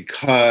upsetting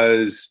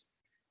because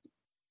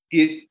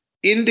it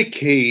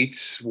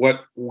indicates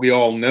what we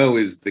all know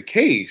is the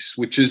case,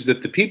 which is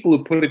that the people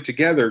who put it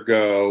together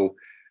go,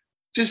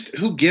 just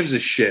who gives a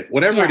shit?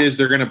 Whatever it is,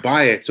 they're going to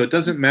buy it. So it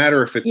doesn't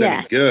matter if it's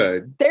any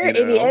good. They're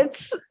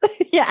idiots.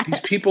 Yeah.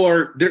 These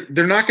people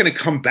they're not going to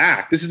come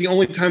back. This is the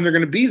only time they're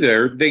going to be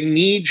there. They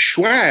need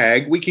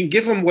swag. We can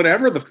give them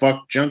whatever the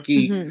fuck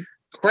junky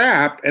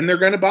crap and they're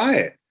going to buy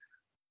it.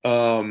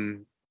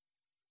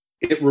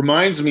 It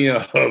reminds me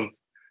of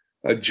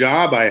a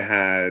job I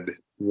had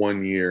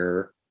one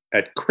year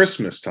at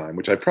Christmas time,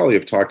 which I probably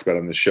have talked about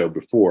on the show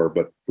before,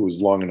 but it was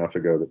long enough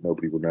ago that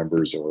nobody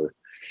remembers or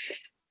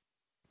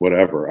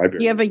whatever.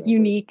 You have a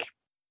unique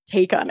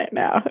take on it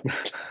now.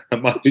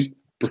 My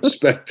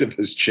perspective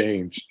has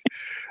changed.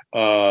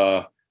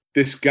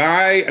 This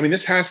guy,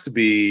 this has to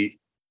be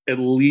at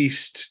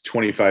least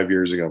 25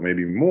 years ago,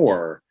 maybe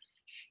more.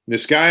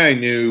 This guy I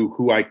knew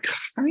who I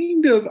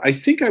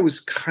think I was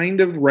kind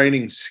of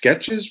writing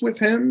sketches with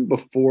him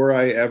before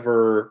I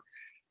ever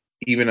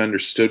even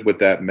understood what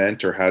that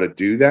meant or how to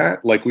do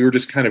that. Like we were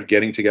just kind of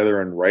getting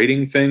together and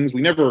writing things.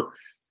 We never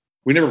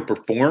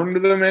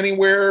performed them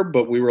anywhere,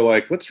 but we were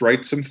like, let's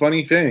write some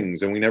funny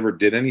things. And we never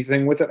did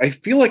anything with it. I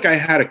feel like I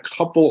had a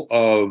couple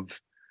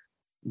of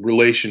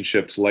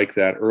relationships like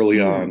that early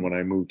on when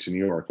I moved to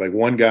New York. Like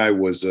one guy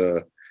was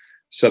a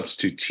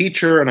substitute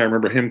teacher, and I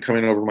remember him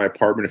coming over to my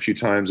apartment a few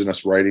times and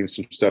us writing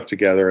some stuff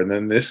together. And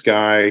then this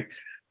guy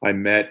I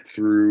met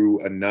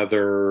through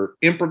another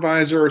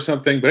improviser or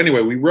something. But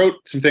anyway, we wrote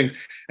some things,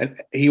 and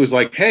he was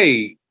like,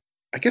 hey,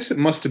 I guess it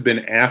must have been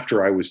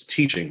after I was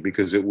teaching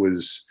because it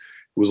was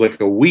like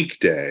a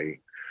weekday.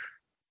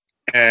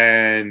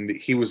 And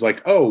he was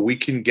like, oh, we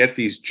can get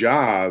these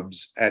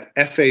jobs at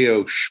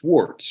FAO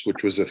Schwartz,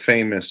 which was a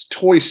famous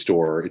toy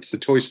store. It's the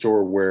toy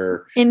store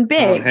where in Big,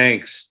 Tom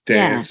Hanks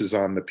dances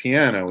on the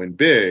piano in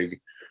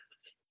Big.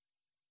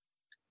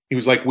 He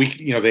was like,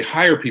 they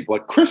hire people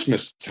at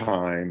Christmas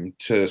time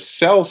to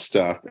sell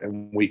stuff,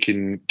 and we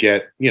can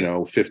get,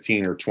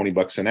 15 or 20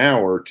 bucks an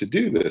hour to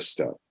do this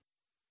stuff.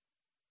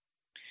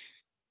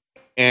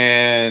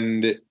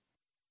 And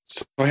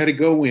so I had to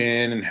go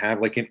in and have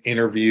like an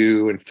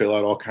interview and fill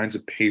out all kinds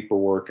of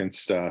paperwork and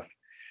stuff.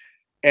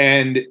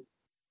 And,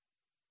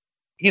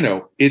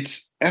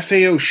 it's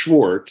FAO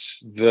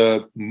Schwartz,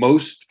 the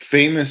most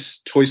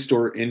famous toy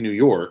store in New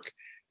York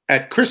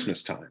at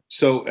Christmas time.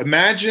 So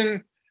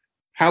imagine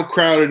how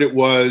crowded it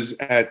was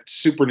at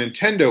Super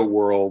Nintendo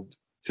World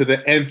to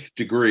the nth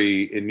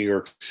degree in New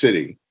York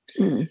City.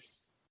 Mm.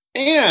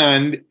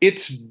 And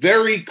it's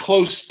very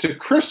close to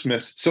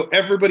Christmas. So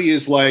everybody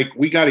is like,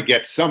 we got to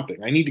get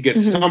something. I need to get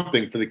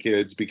something for the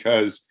kids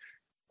because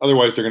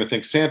otherwise they're going to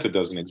think Santa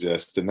doesn't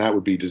exist. And that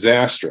would be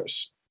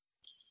disastrous.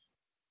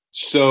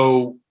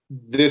 So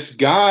this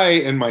guy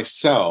and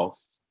myself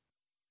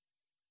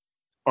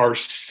are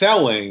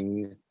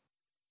selling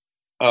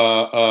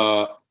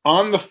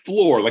on the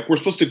floor. Like we're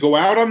supposed to go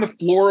out on the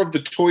floor of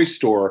the toy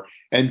store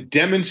and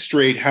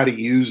demonstrate how to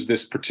use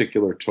this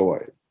particular toy.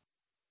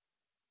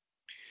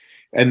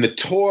 And the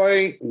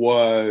toy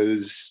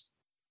was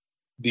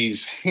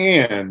these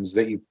hands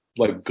that you,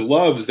 like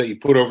gloves that you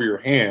put over your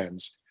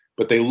hands,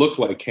 but they look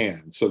like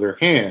hands. So they're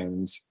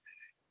hands.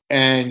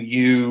 And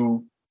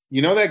you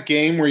know that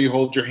game where you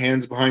hold your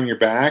hands behind your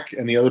back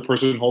and the other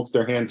person holds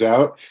their hands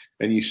out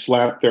and you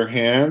slap their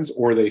hands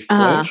or they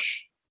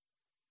flinch?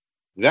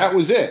 That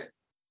was it.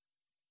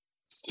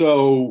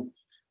 So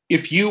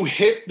if you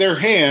hit their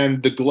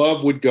hand, the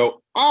glove would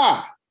go,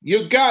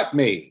 you got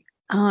me.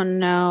 Oh,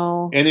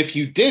 no. And if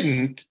you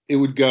didn't, it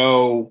would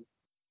go...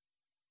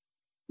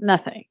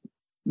 Nothing.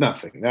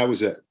 That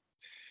was it.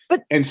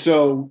 But and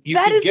so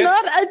that is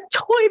not a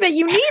toy that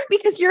you need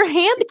because your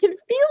hand can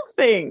feel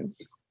things.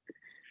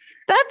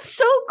 That's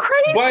so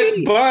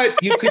crazy.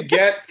 But you could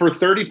get, for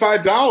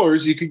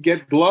 $35, you could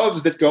get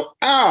gloves that go,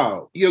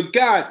 you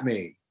got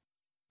me,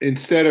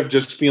 instead of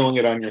just feeling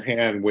it on your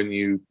hand when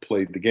you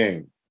played the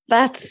game.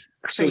 That's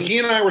crazy. So he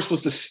and I were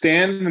supposed to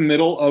stand in the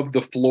middle of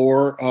the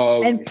floor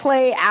and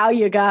play Ow,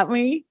 You Got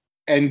Me.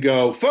 And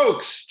go,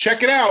 folks,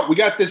 check it out. We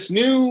got this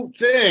new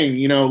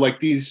thing, like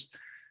these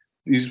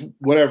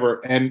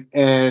whatever.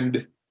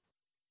 And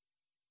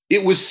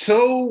it was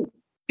so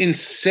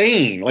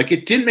insane. Like,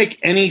 it didn't make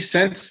any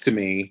sense to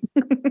me.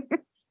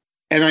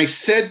 And I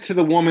said to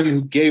the woman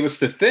who gave us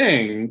the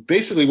thing,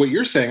 basically what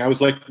you're saying, I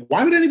was like,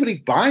 why would anybody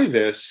buy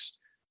this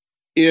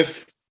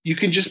if you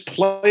can just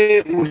play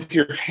it with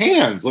your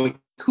hands? Like,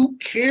 who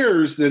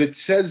cares that it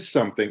says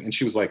something? And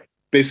she was like,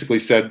 basically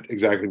said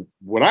exactly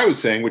what I was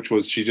saying, which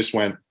was, she just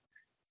went,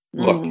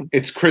 look,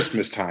 it's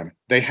Christmas time.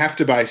 They have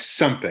to buy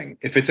something.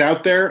 If it's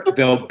out there,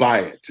 they'll buy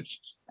it.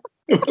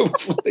 It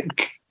was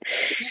like,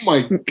 oh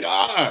my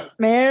God.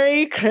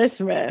 Merry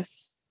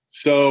Christmas.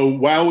 So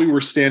while we were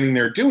standing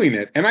there doing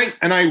it, and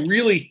I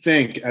really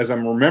think, as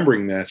I'm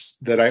remembering this,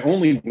 that I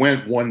only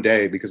went one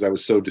day because I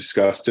was so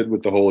disgusted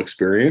with the whole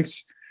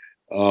experience.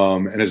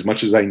 And as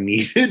much as I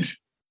needed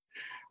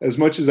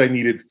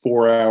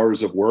 4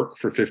 hours of work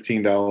for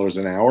 $15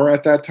 an hour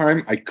at that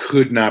time, I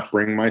could not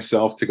bring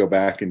myself to go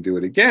back and do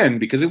it again,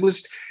 because it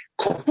was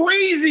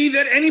crazy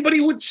that anybody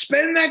would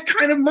spend that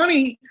kind of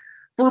money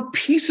for a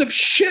piece of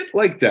shit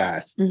like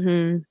that.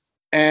 Mm-hmm.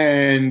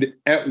 And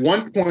at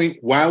one point,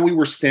 while we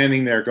were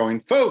standing there going,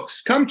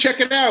 folks, come check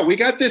it out. We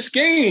got this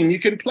game you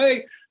can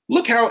play.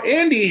 Look how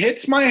Andy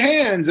hits my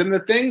hands. And the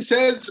thing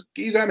says,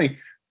 you got me.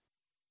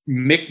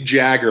 Mick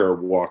Jagger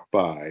walked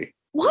by.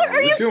 What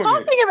are you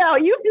talking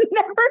about? You've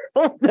never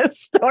told this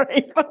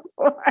story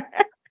before.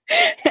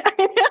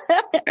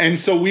 And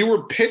so we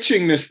were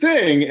pitching this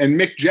thing, and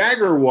Mick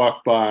Jagger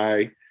walked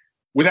by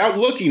without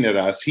looking at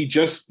us. He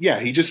just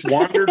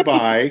wandered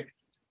by.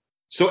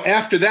 So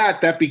after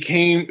that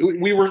became,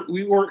 we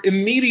were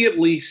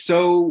immediately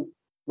so,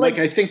 like,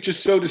 I think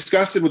just so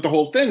disgusted with the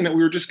whole thing that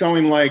we were just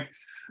going like,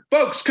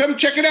 folks, come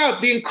check it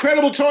out. The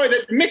incredible toy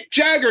that Mick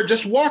Jagger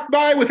just walked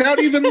by without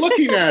even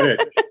looking at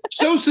it.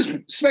 So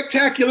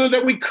spectacular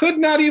that we could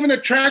not even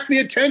attract the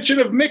attention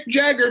of Mick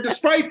Jagger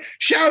despite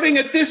shouting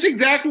at this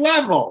exact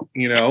level,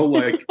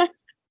 like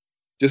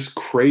just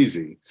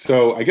crazy.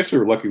 So I guess we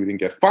were lucky we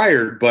didn't get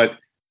fired. But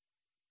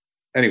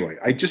anyway,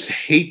 I just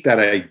hate that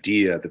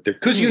idea that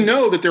because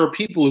that there are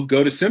people who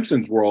go to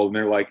Simpsons World and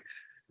they're like,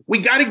 we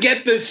got to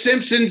get the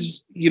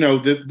Simpsons,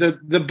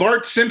 the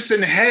Bart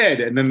Simpson head.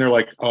 And then they're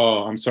like,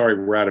 oh, I'm sorry,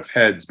 we're out of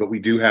heads, but we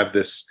do have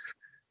this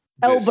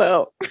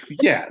elbow.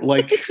 Yeah,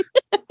 like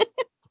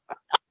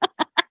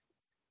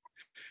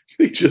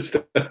they just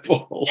have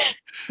all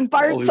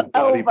Bart's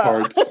body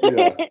parts.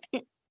 Yeah.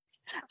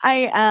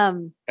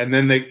 And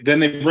then they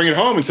bring it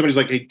home and somebody's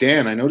like, hey,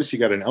 Dan, I noticed you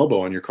got an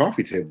elbow on your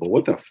coffee table.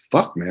 What the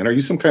fuck, man? Are you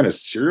some kind of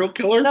serial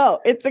killer? No,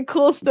 it's a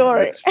cool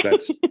story.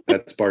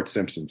 That's Bart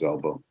Simpson's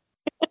elbow.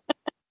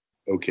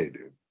 Okay,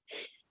 dude.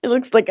 It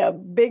looks like a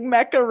big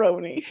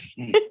macaroni.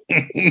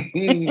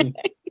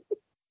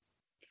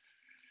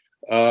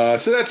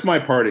 So that's my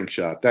parting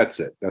shot. That's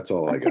it. That's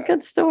all I got. That's a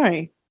good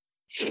story.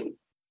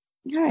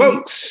 Right.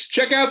 Folks,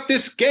 check out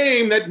this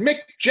game that Mick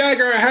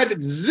Jagger had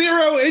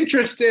zero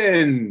interest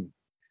in.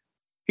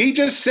 He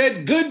just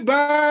said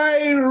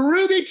goodbye,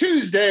 Ruby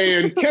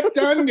Tuesday, and kept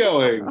on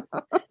going.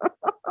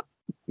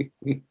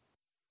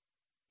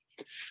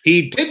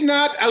 He did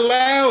not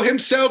allow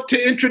himself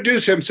to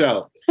introduce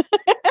himself.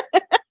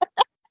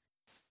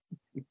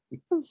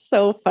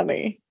 So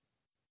funny.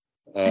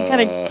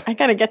 I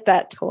gotta get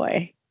that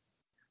toy.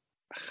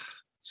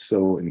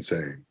 So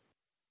insane.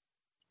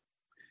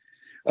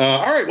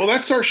 All right. Well,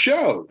 that's our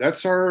show.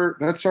 That's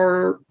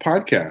our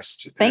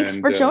podcast. Thanks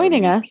for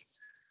joining us.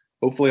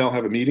 Hopefully I'll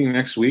have a meeting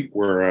next week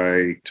where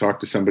I talk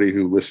to somebody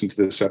who listened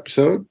to this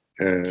episode.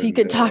 And, so you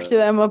could talk to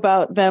them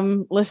about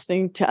them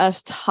listening to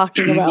us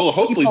talking about. Well,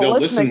 hopefully they'll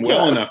listen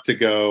well enough to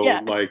go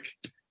like,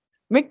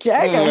 Mick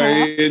Jagger.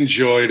 I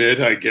enjoyed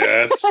it, I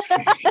guess.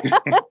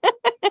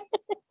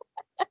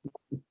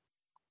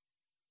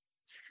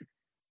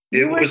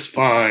 It was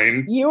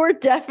fine. You were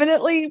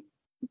definitely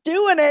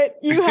doing it.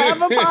 You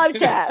have a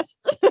podcast.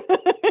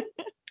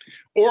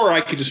 Or I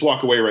could just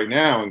walk away right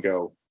now and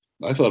go,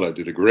 I thought I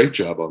did a great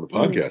job on the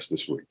podcast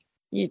this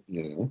week.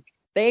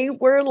 They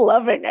were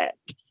loving it.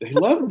 They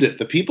loved it.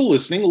 The people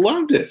listening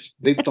loved it.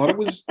 They thought it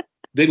was,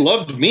 they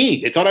loved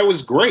me. They thought I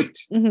was great.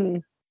 Mm-hmm.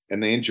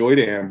 And they enjoyed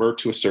Amber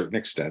to a certain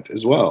extent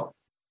as well.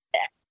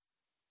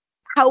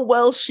 How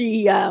well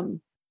she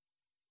kind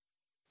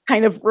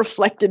of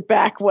reflected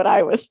back what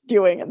I was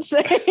doing and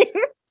saying.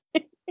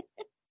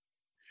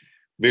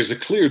 There's a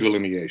clear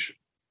delineation.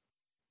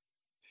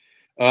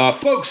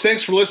 Folks,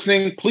 thanks for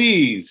listening.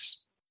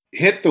 Please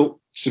hit the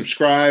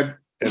subscribe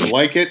and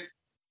like it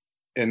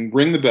and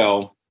ring the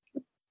bell.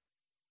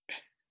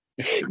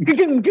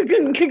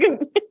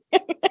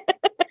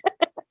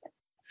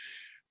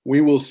 We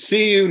will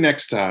see you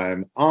next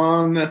time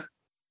on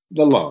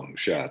The Long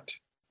Shot.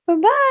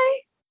 Bye-bye.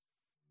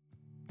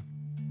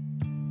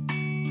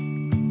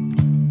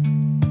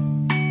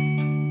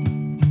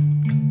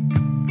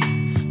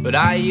 But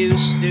I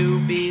used to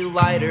be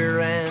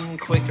lighter and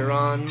quicker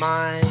on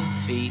my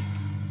feet.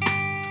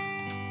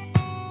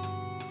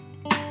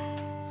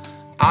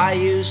 I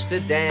used to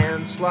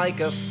dance like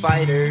a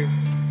fighter.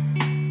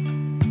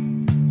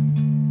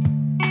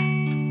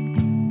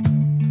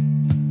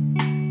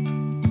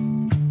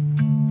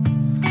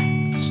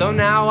 So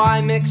now I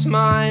mix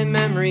my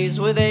memories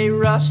with a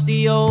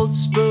rusty old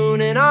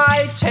spoon, and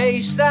I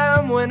taste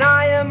them when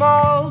I am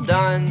all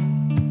done.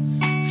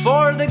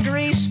 For the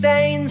grease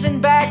stains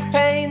and back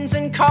pains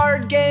and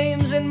card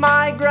games and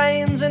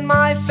migraines and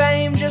my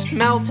fame just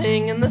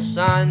melting in the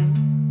sun.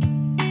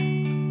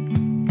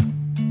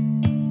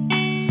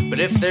 But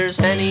if there's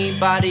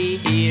anybody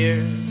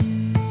here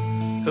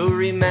who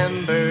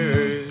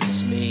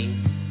remembers me,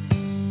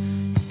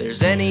 if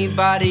there's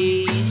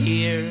anybody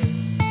here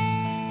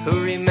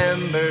who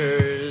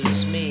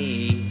remembers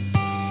me,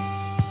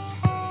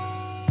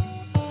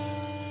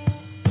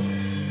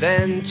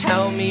 then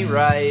tell me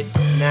right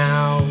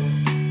now.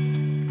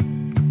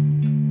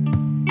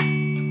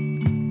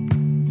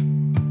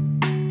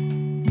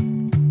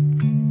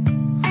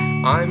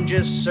 I'm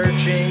just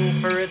searching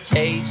for a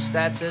taste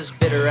that's as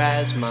bitter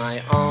as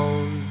my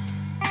own,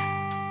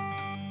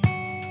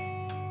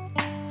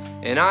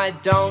 and I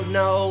don't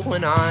know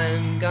when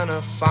I'm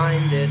gonna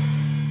find it.